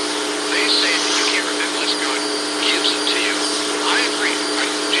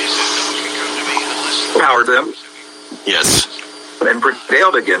them. Yes. And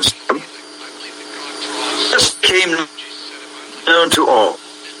prevailed against them. became known to all,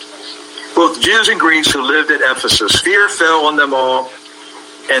 both Jews and Greeks who lived at Ephesus. Fear fell on them all,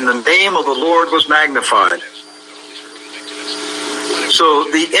 and the name of the Lord was magnified. So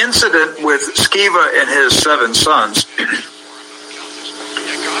the incident with Sceva and his 7 sons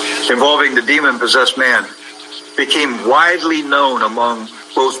involving the demon-possessed man became widely known among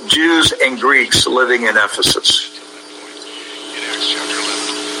both Jews and Greeks living in Ephesus.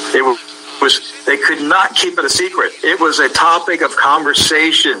 They could not keep it a secret. It was a topic of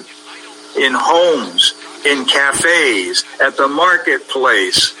conversation in homes, in cafes, at the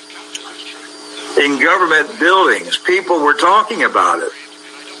marketplace, in government buildings. People were talking about it.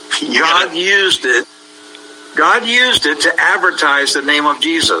 God used it to advertise the name of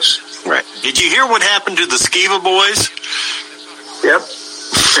Jesus. Right. Did you hear what happened to the Sceva boys? Yep.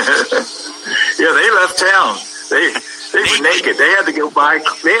 Yeah, they left town. They were naked. They had to go buy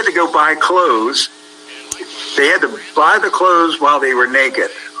clothes. They had to buy the clothes while they were naked.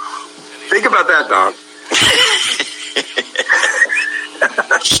 Think about that, Doc.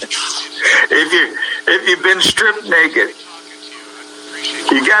 If you've been stripped naked,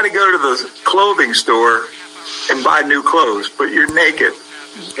 you got to go to the clothing store and buy new clothes, but you're naked.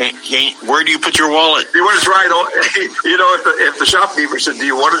 Where do you put your wallet? You want to try it on? You know, if the shopkeeper said, "Do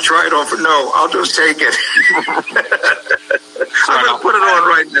you want to try it on?" No, I'll just take it. I'm going to put it on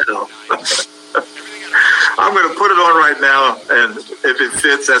right now. I'm going to put it on right now, and if it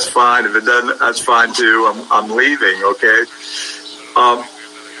fits, that's fine. If it doesn't, that's fine too. I'm leaving. Okay.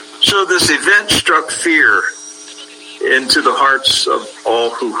 So this event struck fear into the hearts of all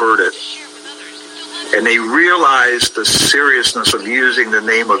who heard it. And they realized the seriousness of using the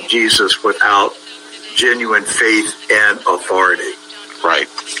name of Jesus without genuine faith and authority. Right.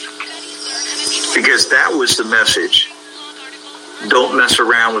 Because that was the message. Don't mess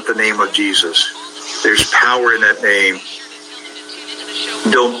around with the name of Jesus. There's power in that name.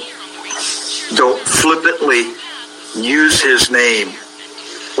 Don't flippantly use his name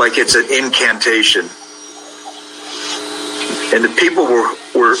like it's an incantation. And the people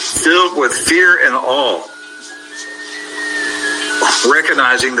were filled with fear and awe,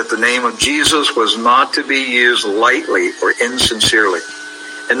 recognizing that the name of Jesus was not to be used lightly or insincerely.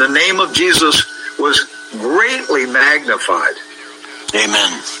 And the name of Jesus was greatly magnified.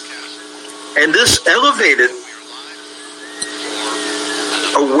 Amen. And this elevated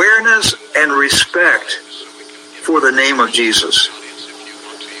awareness and respect for the name of Jesus.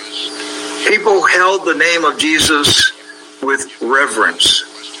 People held the name of Jesus with reverence,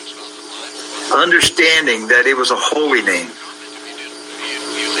 understanding that it was a holy name.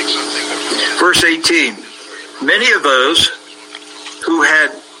 Verse 18, many of those who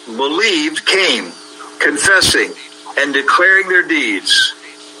had believed came, confessing and declaring their deeds.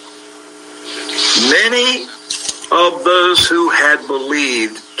 Many of those who had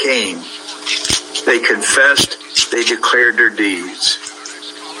believed came. They confessed, they declared their deeds.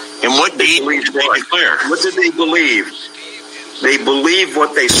 And what deed did they declare? What did they believe? They believed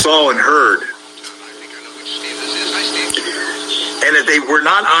what they saw and heard. And if they were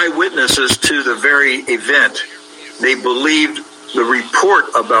not eyewitnesses to the very event, they believed the report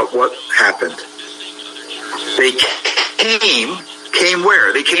about what happened. They came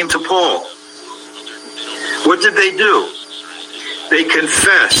where? They came to Paul. What did they do? They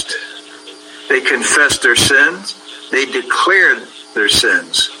confessed. They confessed their sins. They declared their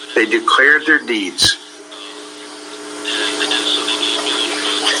sins. They declared their deeds.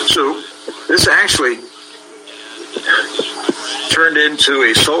 So this actually turned into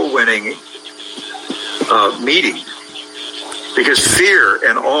a soul-winning meeting, because fear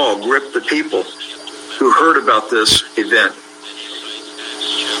and awe gripped the people who heard about this event.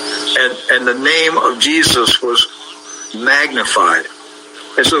 And the name of Jesus was magnified.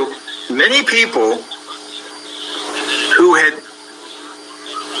 And so many people who had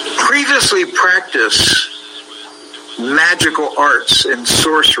previously practiced magical arts and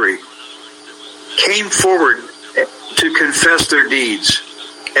sorcery came forward to confess their deeds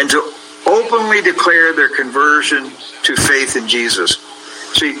and to openly declare their conversion to faith in Jesus.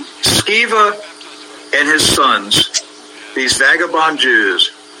 See, Sceva and his sons, these vagabond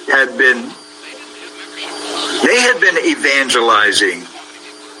Jews, had been evangelizing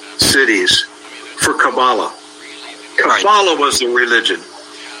cities for Kabbalah. Kabbalah was the religion.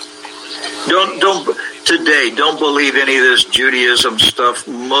 Don't believe any of this Judaism stuff.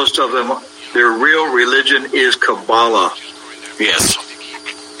 Most of them, their real religion is Kabbalah. Yes.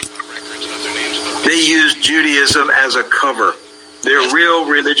 They use Judaism as a cover. Their real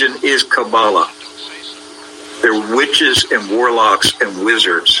religion is Kabbalah. They're witches and warlocks and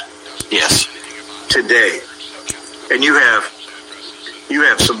wizards. Yes. Today. and you have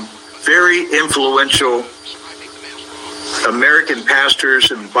some very influential American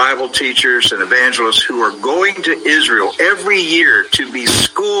pastors and Bible teachers and evangelists who are going to Israel every year to be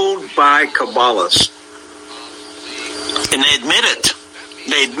schooled by Kabbalists. And they admit it.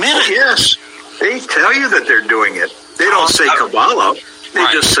 They admit it. Yes. They tell you that they're doing it. They don't say Kabbalah. They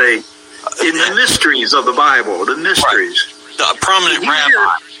just say, in the mysteries of the Bible, the mysteries. Right. The prominent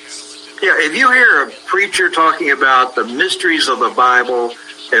rabbi. If you hear a preacher talking about the mysteries of the Bible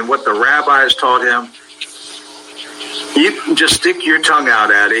and what the rabbis taught him, you can just stick your tongue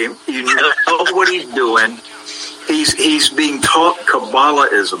out at him. You know what he's doing. He's being taught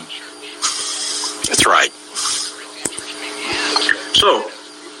Kabbalahism. That's right. So,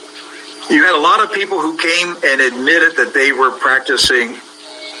 you had a lot of people who came and admitted that they were practicing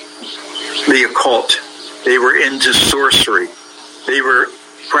the occult. They were into sorcery. They were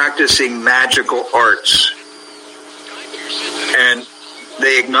practicing magical arts. And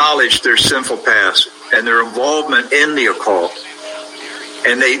they acknowledged their sinful past and their involvement in the occult.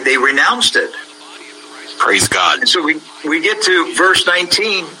 And they renounced it. Praise God. And so we get to verse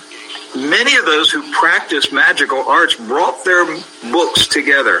 19. Many of those who practiced magical arts brought their books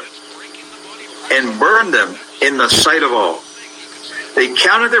together and burned them in the sight of all. They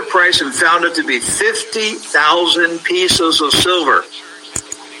counted their price and found it to be 50,000 pieces of silver.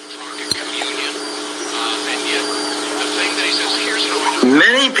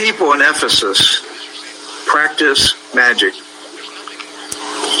 Many people in Ephesus practice magic.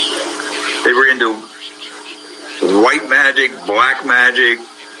 They were into white magic, black magic,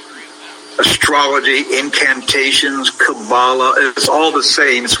 astrology, incantations, Kabbalah. It's all the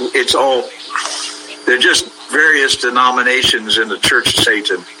same. It's all, they're just various denominations in the Church of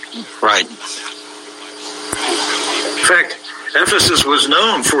Satan. Right. In fact, Ephesus was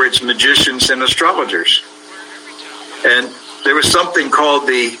known for its magicians and astrologers. And there was something called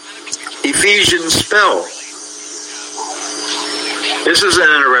the Ephesian spell. This is an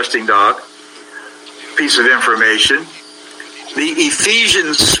interesting piece of information. The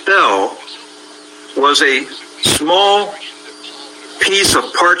Ephesian spell was a small piece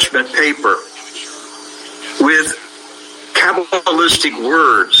of parchment paper with Kabbalistic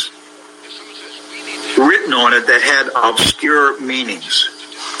words written on it that had obscure meanings.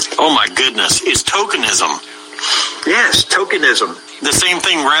 Oh my goodness. It's tokenism. Yes, tokenism. The same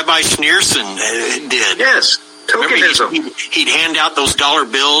thing Rabbi Schneerson did. Yes, tokenism. He'd hand out those dollar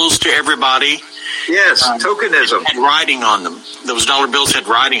bills to everybody. Yes, tokenism. Had writing on them. Those dollar bills had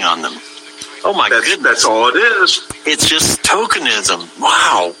writing on them. Oh my goodness. That's all it is. It's just tokenism.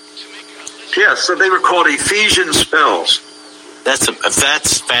 Wow. Yes, so they were called Ephesian spells. That's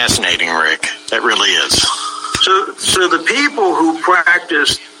fascinating, Rick. That really is. So the people who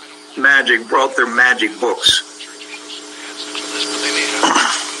practiced magic brought their magic books.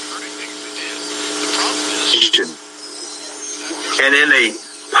 And in a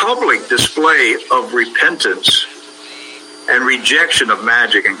public display of repentance and rejection of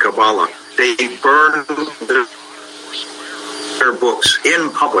magic and Kabbalah, they burned their books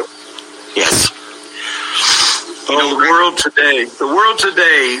in public. Yes. The world today,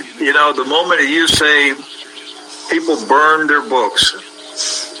 the moment that you say people burn their books,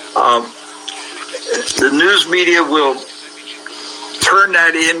 the news media will turn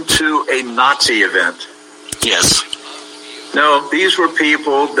that into a Nazi event. Yes. No, these were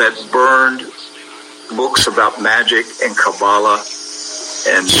people that burned books about magic and Kabbalah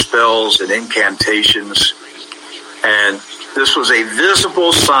and spells and incantations. And this was a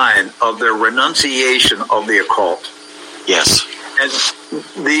visible sign of their renunciation of the occult. Yes. And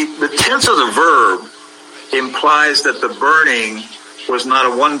the tense of the verb implies that the burning was not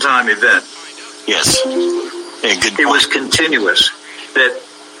a one-time event. Yes. It was continuous. That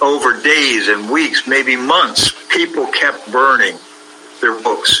over days and weeks, maybe months, people kept burning their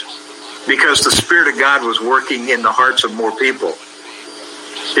books because the Spirit of God was working in the hearts of more people.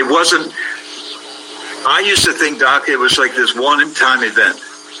 It wasn't, I used to think, Doc, it was like this one-time event.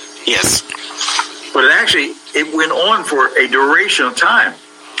 Yes. But it went on for a duration of time.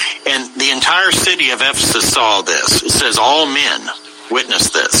 And the entire city of Ephesus saw this. It says all men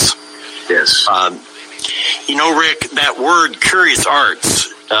witnessed this. Yes. Rick, that word curious arts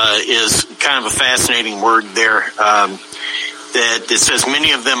is kind of a fascinating word there. That it says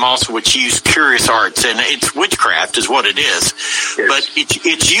many of them also which use curious arts, and it's witchcraft is what it is. Yes. But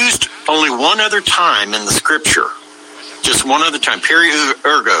it's used only one other time in the Scripture. Just one other time.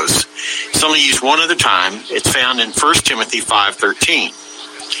 Periurgos. It's only used one other time. It's found in 1 Timothy 5:13.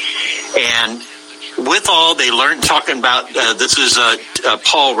 And with all they learned, talking about, this is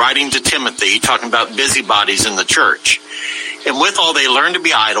Paul writing to Timothy, talking about busybodies in the church. And with all they learned to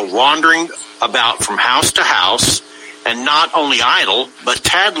be idle, wandering about from house to house, and not only idle, but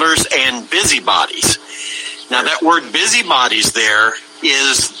tattlers and busybodies. Now that word busybodies there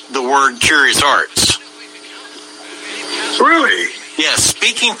is the word curious arts. Really? Yes,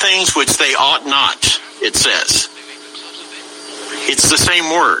 speaking things which they ought not, it says. It's the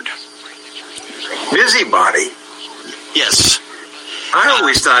same word. Busybody? Yes. I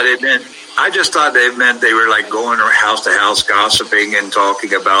always thought it meant, I just thought it meant they were like going house to house gossiping and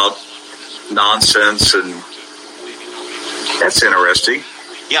talking about nonsense, and that's interesting.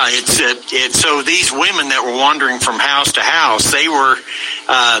 Yeah, it's so these women that were wandering from house to house, they were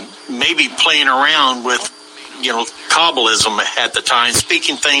maybe playing around with, Kabbalism at the time,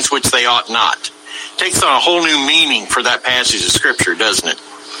 speaking things which they ought not. Takes on a whole new meaning for that passage of Scripture, doesn't it?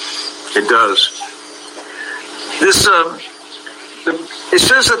 It does. This it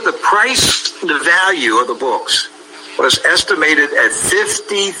says that the value of the books was estimated at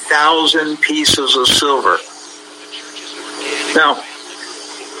 50,000 pieces of silver. Now,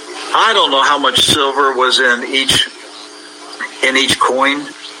 I don't know how much silver was in each coin,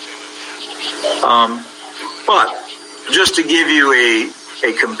 but just to give you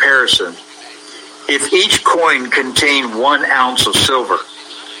a comparison, if each coin contained 1 ounce of silver,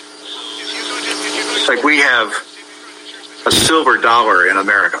 like we have a silver dollar in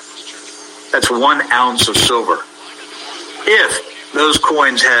America, that's 1 ounce of silver. If those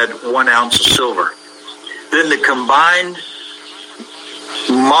coins had 1 ounce of silver, then the combined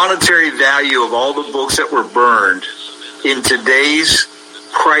monetary value of all the books that were burned in today's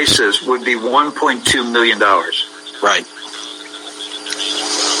prices would be $1.2 million. Right.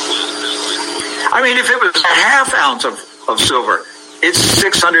 I mean, if it was a half ounce of silver, it's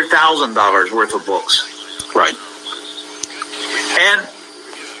 $600,000 worth of books. Right. And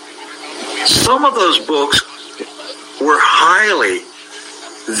some of those books were highly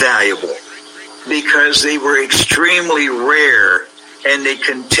valuable because they were extremely rare and they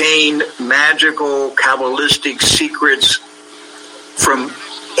contained magical, Kabbalistic secrets from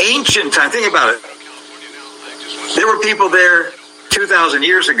ancient time. Think about it. There were people there 2,000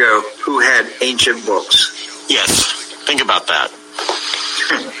 years ago who had ancient books. Yes. Think about that.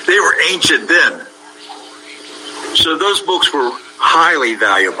 They were ancient then. So those books were highly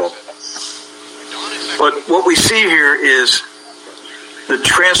valuable. But what we see here is the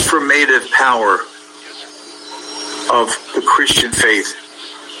transformative power of the Christian faith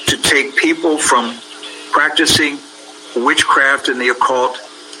to take people from practicing witchcraft and the occult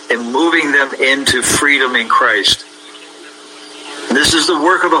and moving them into freedom in Christ. This is the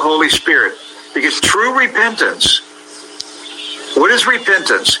work of the Holy Spirit, because true repentance, what is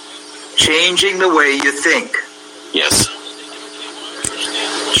repentance? Changing the way you think. Yes.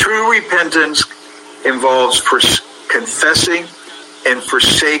 True repentance involves confessing and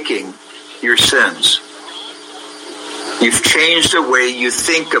forsaking your sins. You've changed the way you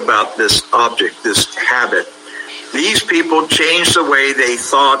think about this object, this habit. These people changed the way they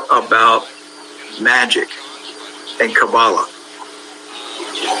thought about magic and Kabbalah.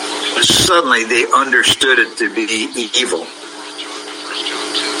 Suddenly they understood it to be evil.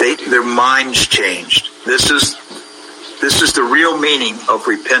 Their minds changed. This is the real meaning of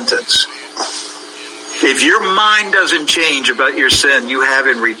repentance. If your mind doesn't change about your sin, you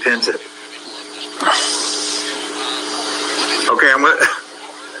haven't repented. Okay,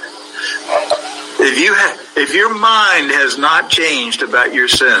 if your mind has not changed about your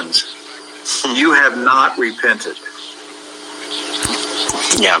sins, you have not repented.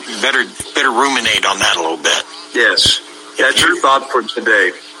 Yeah, better ruminate on that a little bit. Yes, that's your thought for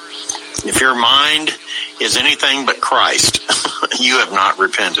today. If your mind is anything but Christ, you have not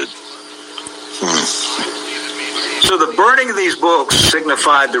repented. So the burning of these books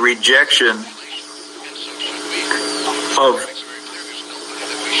signified the rejection of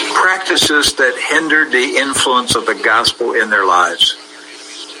practices that hindered the influence of the gospel in their lives.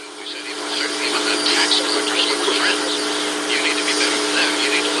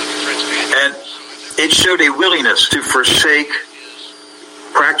 And it showed a willingness to forsake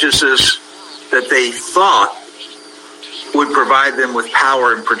practices that they thought would provide them with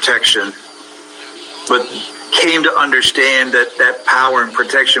power and protection, but came to understand that that power and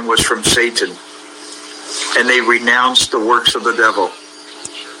protection was from Satan, and they renounced the works of the devil.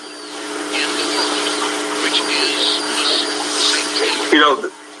 You know,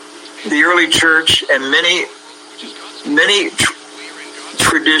 the early church and many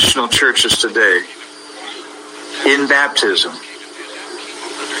traditional churches today, in baptism,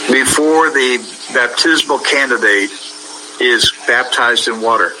 before the baptismal candidate is baptized in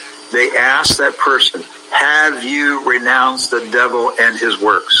water, they ask that person, have you renounced the devil and his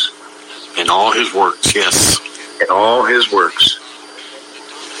works? In all his works, yes. In all his works.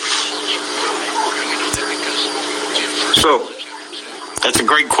 So, that's a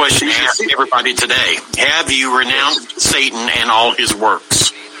great question to ask everybody today. Have you renounced Satan and all his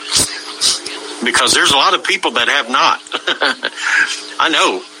works? Because there's a lot of people that have not. I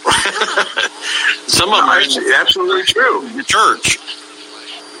know. Some of them are absolutely true. In the church.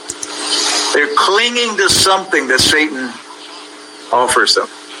 They're clinging to something that Satan offers them.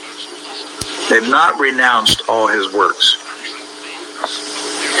 They've not renounced all his works.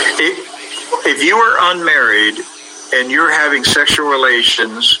 If you are unmarried and you're having sexual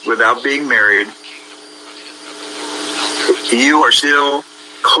relations without being married, you are still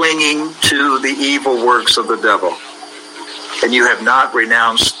clinging to the evil works of the devil. And you have not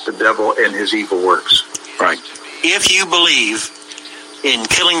renounced the devil and his evil works. Right. If you believe in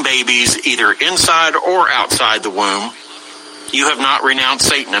killing babies either inside or outside the womb, you have not renounced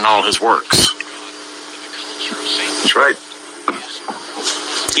Satan and all his works. That's right.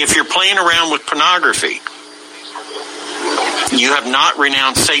 If you're playing around with pornography, you have not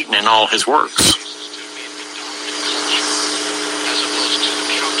renounced Satan and all his works.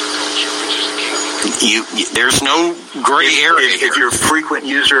 There's no gray area. If you're a frequent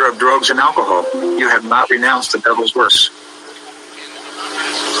user of drugs and alcohol, you have not renounced the devil's works.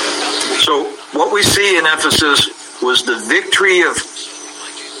 So what we see in Ephesus was the victory of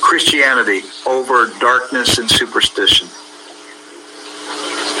Christianity over darkness and superstition.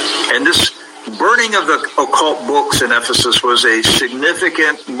 And this burning of the occult books in Ephesus was a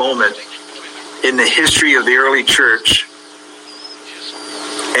significant moment in the history of the early church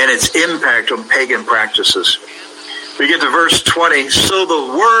and its impact on pagan practices. We get to verse 20. So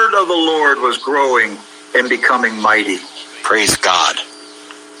the word of the Lord was growing and becoming mighty. Praise God.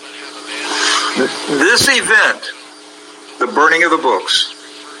 This event, the burning of the books,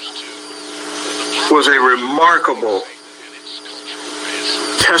 was a remarkable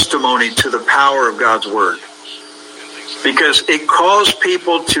testimony to the power of God's word, because it caused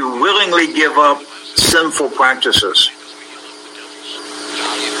people to willingly give up sinful practices.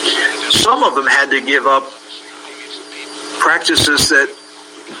 Some of them had to give up practices that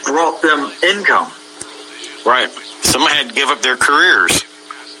brought them income. Right. Some had to give up their careers.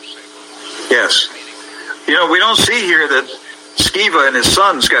 Yes. You know, we don't see here that Sceva and his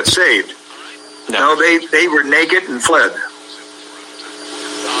sons got saved. No, they were naked and fled.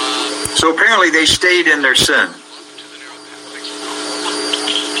 So apparently they stayed in their sin.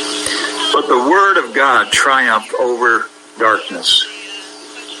 But the word of God triumphed over darkness.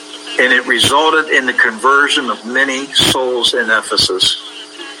 And it resulted in the conversion of many souls in Ephesus.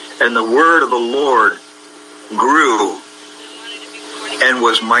 And the word of the Lord grew and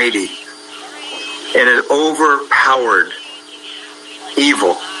was mighty. And it overpowered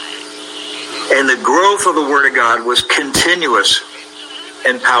evil. And the growth of the word of God was continuous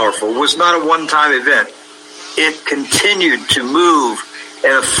and powerful. It was not a one-time event. It continued to move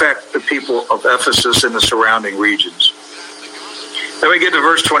and affect the people of Ephesus and the surrounding regions. Then we get to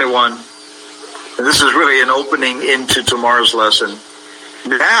verse 21. And this is really an opening into tomorrow's lesson.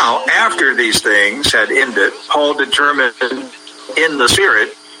 Now, after these things had ended, Paul determined in the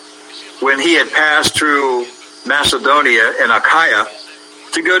Spirit, when he had passed through Macedonia and Achaia,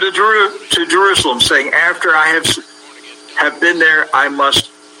 to go to Jerusalem, saying, after I have been there, I must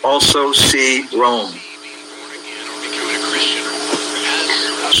also see Rome.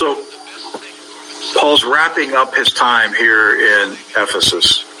 So, Paul's wrapping up his time here in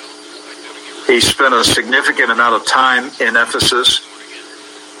Ephesus. He spent a significant amount of time in Ephesus.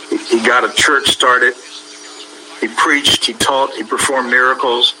 He got a church started. He preached, he taught, he performed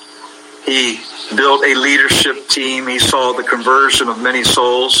miracles. He built a leadership team. He saw the conversion of many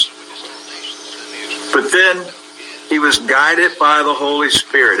souls. But then he was guided by the Holy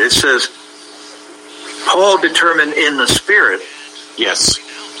Spirit. It says, Paul determined in the Spirit. Yes.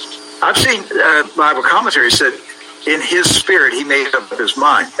 I've seen Bible commentary said, in his spirit he made up his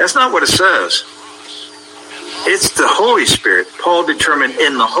mind. That's not what it says. It's the Holy Spirit. Paul determined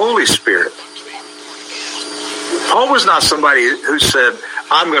in the Holy Spirit. Paul was not somebody who said,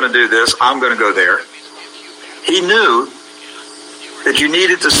 I'm going to do this, I'm going to go there. He knew that you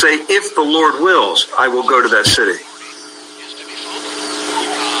needed to say, if the Lord wills, I will go to that city.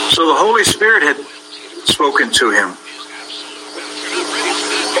 So the Holy Spirit had spoken to him.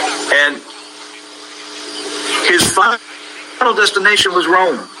 And his final destination was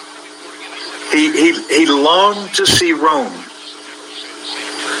Rome. He longed to see Rome.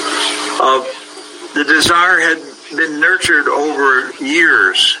 the desire had been nurtured over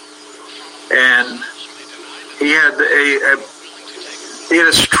years, and he had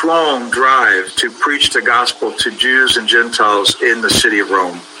a strong drive to preach the gospel to Jews and Gentiles in the city of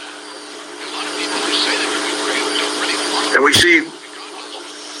Rome. And we see,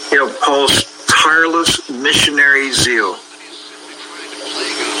 Paul's tireless missionary zeal.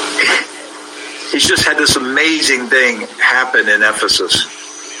 He's just had this amazing thing happen in Ephesus.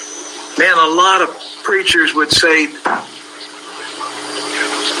 Man, a lot of preachers would say,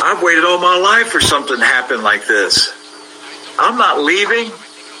 I've waited all my life for something to happen like this. I'm not leaving.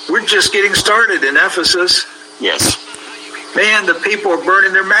 We're just getting started in Ephesus. Yes. Man, the people are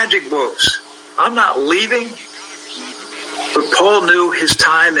burning their magic books. I'm not leaving. But Paul knew his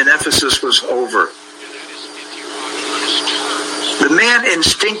time in Ephesus was over. The man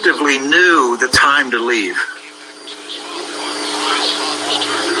instinctively knew the time to leave.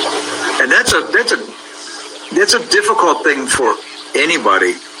 And that's a difficult thing for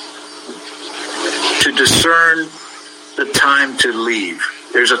anybody, to discern the time to leave.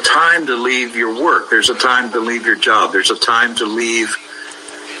 There's a time to leave your work. There's a time to leave your job. There's a time to leave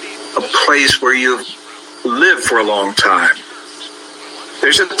a place where you've lived for a long time.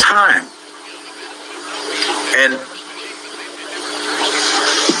 There's a time. And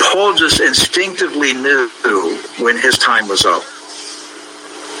Paul just instinctively knew when his time was up.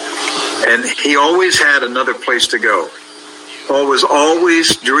 And he always had another place to go. Paul was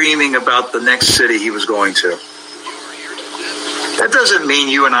always dreaming about the next city he was going to. That doesn't mean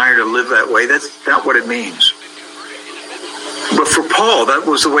you and I are to live that way. That's not what it means. But for Paul, that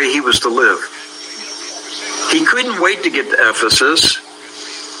was the way he was to live. He couldn't wait to get to Ephesus,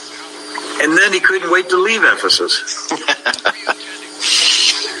 and then he couldn't wait to leave Ephesus.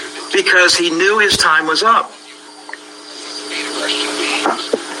 Because he knew his time was up.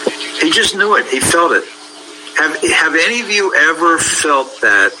 He just knew it. He felt it. Have any of you ever felt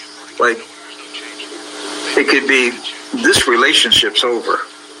that, like, it could be, this relationship's over?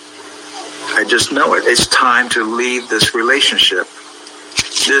 I just know it. It's time to leave this relationship.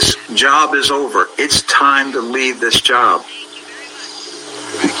 This job is over. It's time to leave this job.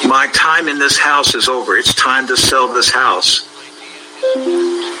 My time in this house is over. It's time to sell this house.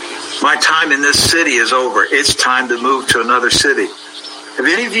 My time in this city is over. It's time to move to another city. Have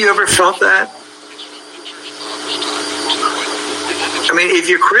any of you ever felt that? I mean, if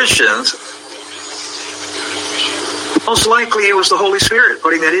you're Christians, most likely it was the Holy Spirit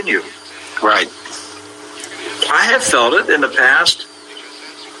putting that in you. Right. I have felt it in the past.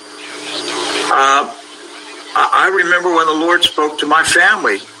 I remember when the Lord spoke to my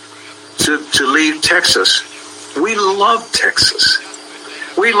family to leave Texas. We love Texas.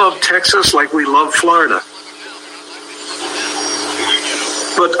 We love Texas like we love Florida.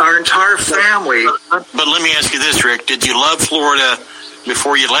 But our entire family... But let me ask you this, Rick. Did you love Florida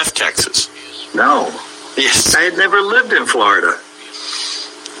before you left Texas? No. Yes. I had never lived in Florida.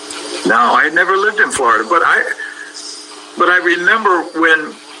 No, I had never lived in Florida. But I remember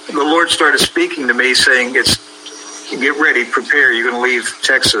when the Lord started speaking to me, saying, get ready, prepare, you're going to leave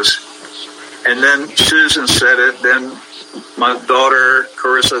Texas. And then Susan said it, then my daughter,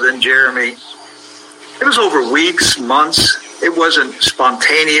 Carissa, then Jeremy. It was over weeks, months. It wasn't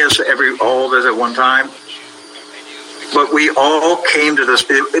spontaneous, all of it at one time. But we all came to this.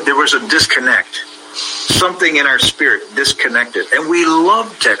 There was a disconnect. Something in our spirit disconnected. And we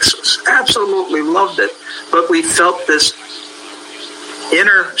loved Texas. Absolutely loved it. But we felt this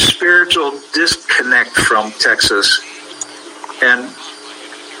inner spiritual disconnect from Texas. And,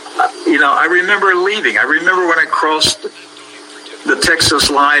 I remember leaving. I remember when I crossed the Texas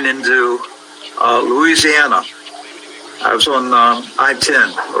line into Louisiana. I was on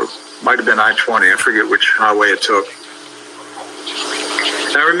I-10, or might have been I-20. I forget which highway it took.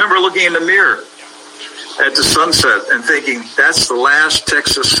 And I remember looking in the mirror at the sunset and thinking, that's the last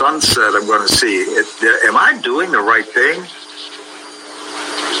Texas sunset I'm going to see. Am I doing the right thing?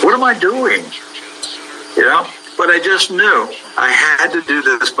 What am I doing? But I just knew I had to do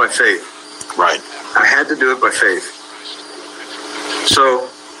this by faith. Right. I had to do it by faith. So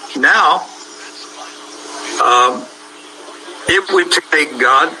now, it would take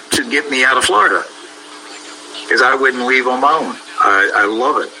God to get me out of Florida, because I wouldn't leave on my own. I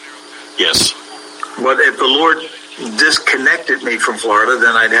love it. Yes. But if the Lord disconnected me from Florida,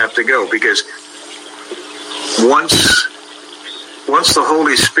 then I'd have to go, because once the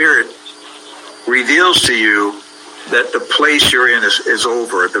Holy Spirit reveals to you that the place you're in is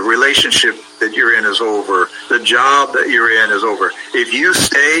over, the relationship that you're in is over, the job that you're in is over. If you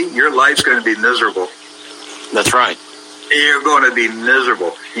stay, your life's going to be miserable. That's right. You're going to be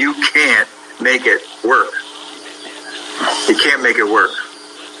miserable. You can't make it work. You can't make it work.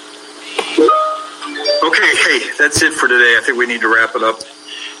 Okay, hey, that's it for today. I think we need to wrap it up.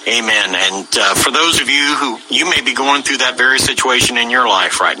 Amen. And for those of you who you may be going through that very situation in your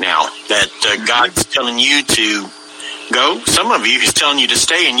life right now, that God's telling you to go. Some of you He's telling you to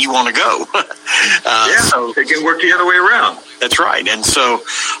stay and you want to go. So it can work the other way around. That's right. And so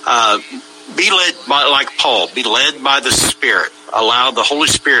be led by, like Paul, be led by the Spirit. Allow the Holy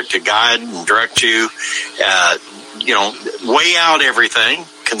Spirit to guide and direct you. Weigh out everything.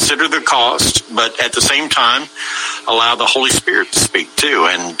 Consider the cost, but at the same time, allow the Holy Spirit to speak too.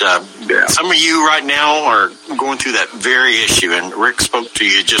 And some of you right now are going through that very issue, and Rick spoke to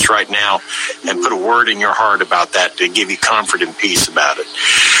you just right now and put a word in your heart about that to give you comfort and peace about it.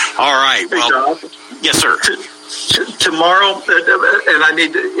 All right. Well, yes, sir. Tomorrow, and I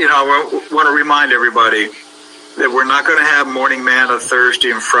need to, I want to remind everybody that we're not going to have Morning Manna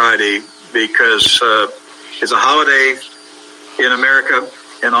Thursday and Friday because it's a holiday in America.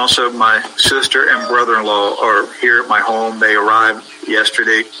 And also my sister and brother-in-law are here at my home. They arrived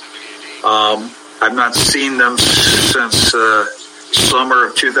yesterday. I've not seen them since summer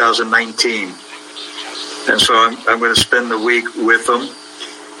of 2019. And so I'm going to spend the week with them.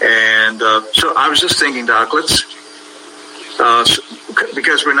 And so I was just thinking, Doc,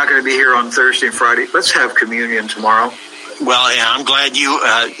 because we're not going to be here on Thursday and Friday, let's have communion tomorrow. Well, yeah, I'm glad you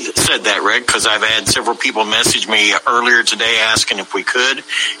said that, Rick, because I've had several people message me earlier today asking if we could,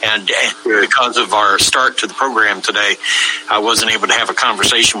 and because of our start to the program today, I wasn't able to have a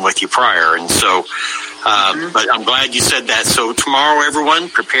conversation with you prior, and so, but I'm glad you said that. So tomorrow, everyone,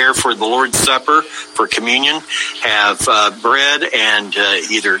 prepare for the Lord's Supper, for communion. Have bread and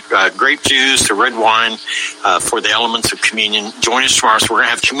either grape juice or red wine for the elements of communion. Join us tomorrow. So we're going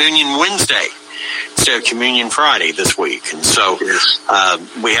to have Communion Wednesday instead of Communion Friday this week. And so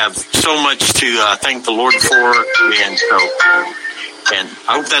we have so much to thank the Lord for. And so, and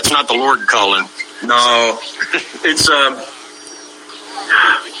I hope that's not the Lord calling. No,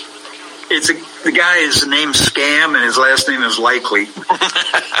 the guy, his name's Scam and his last name is Likely. Do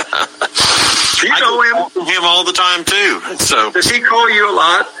you know him all the time too. So does he call you a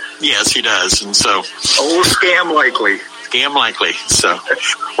lot? Yes, he does. And so old Scam Likely. Scam Likely. So,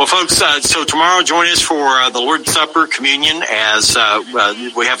 well, folks, so tomorrow join us for the Lord's Supper, communion, as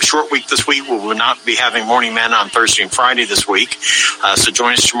we have a short week this week. We will not be having Morning Manna on Thursday and Friday this week. So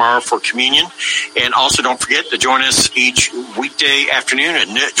join us tomorrow for communion. And also don't forget to join us each weekday afternoon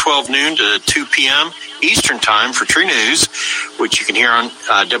at 12 noon to 2 p.m. Eastern Time for True News, which you can hear on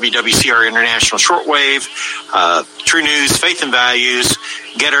WWCR International Shortwave, True News, Faith and Values,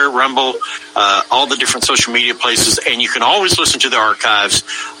 Getter, Rumble, all the different social media places, and you can always listen to the archives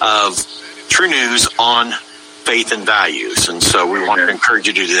of True News on Faith and Values, and so we want to encourage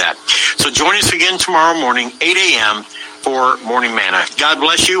you to do that. So join us again tomorrow morning, 8 a.m. for Morning Manna. God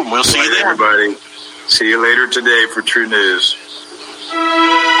bless you, and we'll see you there. Everybody. See you later today for True News.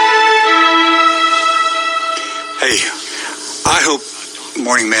 Hey, I hope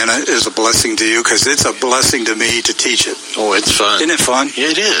Morning Manna is a blessing to you, because it's a blessing to me to teach it. Oh, it's fun. Isn't it fun?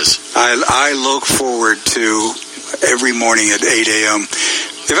 It is. I look forward to every morning at 8 a.m.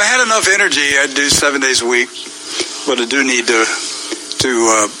 If I had enough energy, I'd do 7 days a week, but I do need to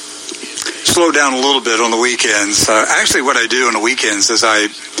slow down a little bit on the weekends. Actually, what I do on the weekends is I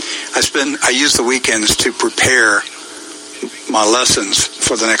use the weekends to prepare my lessons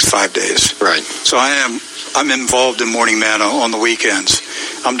for the next 5 days. Right. So I'm involved in Morning Manna on the weekends.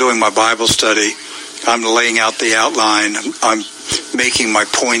 I'm doing my Bible study. I'm laying out the outline. I'm making my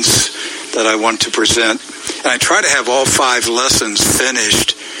points that I want to present. And I try to have all 5 lessons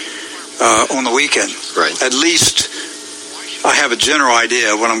finished on the weekend. Right. At least I have a general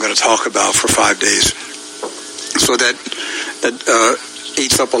idea of what I'm going to talk about for 5 days. So that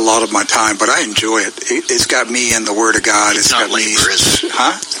eats up a lot of my time, but I enjoy it. It's got me in the Word of God. It's not labor, is it?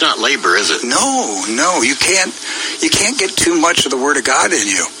 Huh? It's not labor, is it? No. You can't get too much of the Word of God in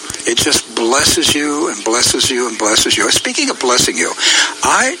you. It just blesses you and blesses you and blesses you. Speaking of blessing you,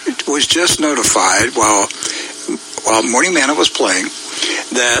 I was just notified while Morning Manna was playing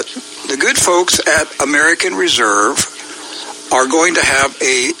that the good folks at American Reserve are going to have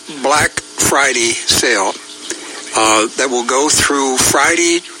a Black Friday sale that will go through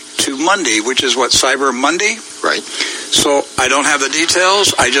Friday to Monday, which is what, Cyber Monday? Right. So I don't have the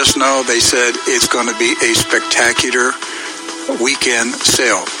details. I just know they said it's going to be a spectacular weekend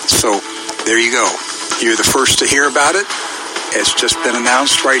sale. So there you go. You're the first to hear about it. It's just been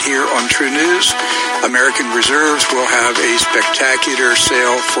announced right here on True News. American Reserves will have a spectacular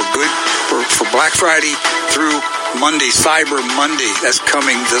sale for Black Friday through Monday, Cyber Monday. That's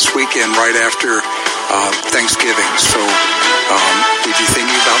coming this weekend right after Thanksgiving. So if you're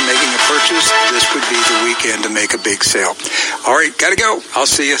thinking about making a purchase, this would be the weekend to make a big sale. All right, got to go. I'll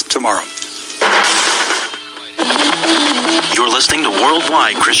see you tomorrow. You're listening to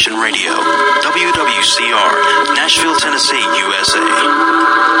Worldwide Christian Radio, WWCR, Nashville, Tennessee, USA.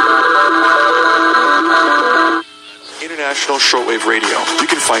 International Shortwave Radio. You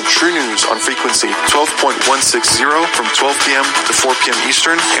can find True News on frequency 12.160 from 12 p.m. to 4 p.m.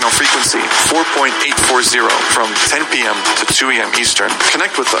 Eastern, and on frequency 4.840 from 10 p.m. to 2 a.m. Eastern.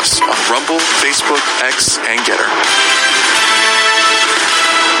 Connect with us on Rumble, Facebook, X, and Getter.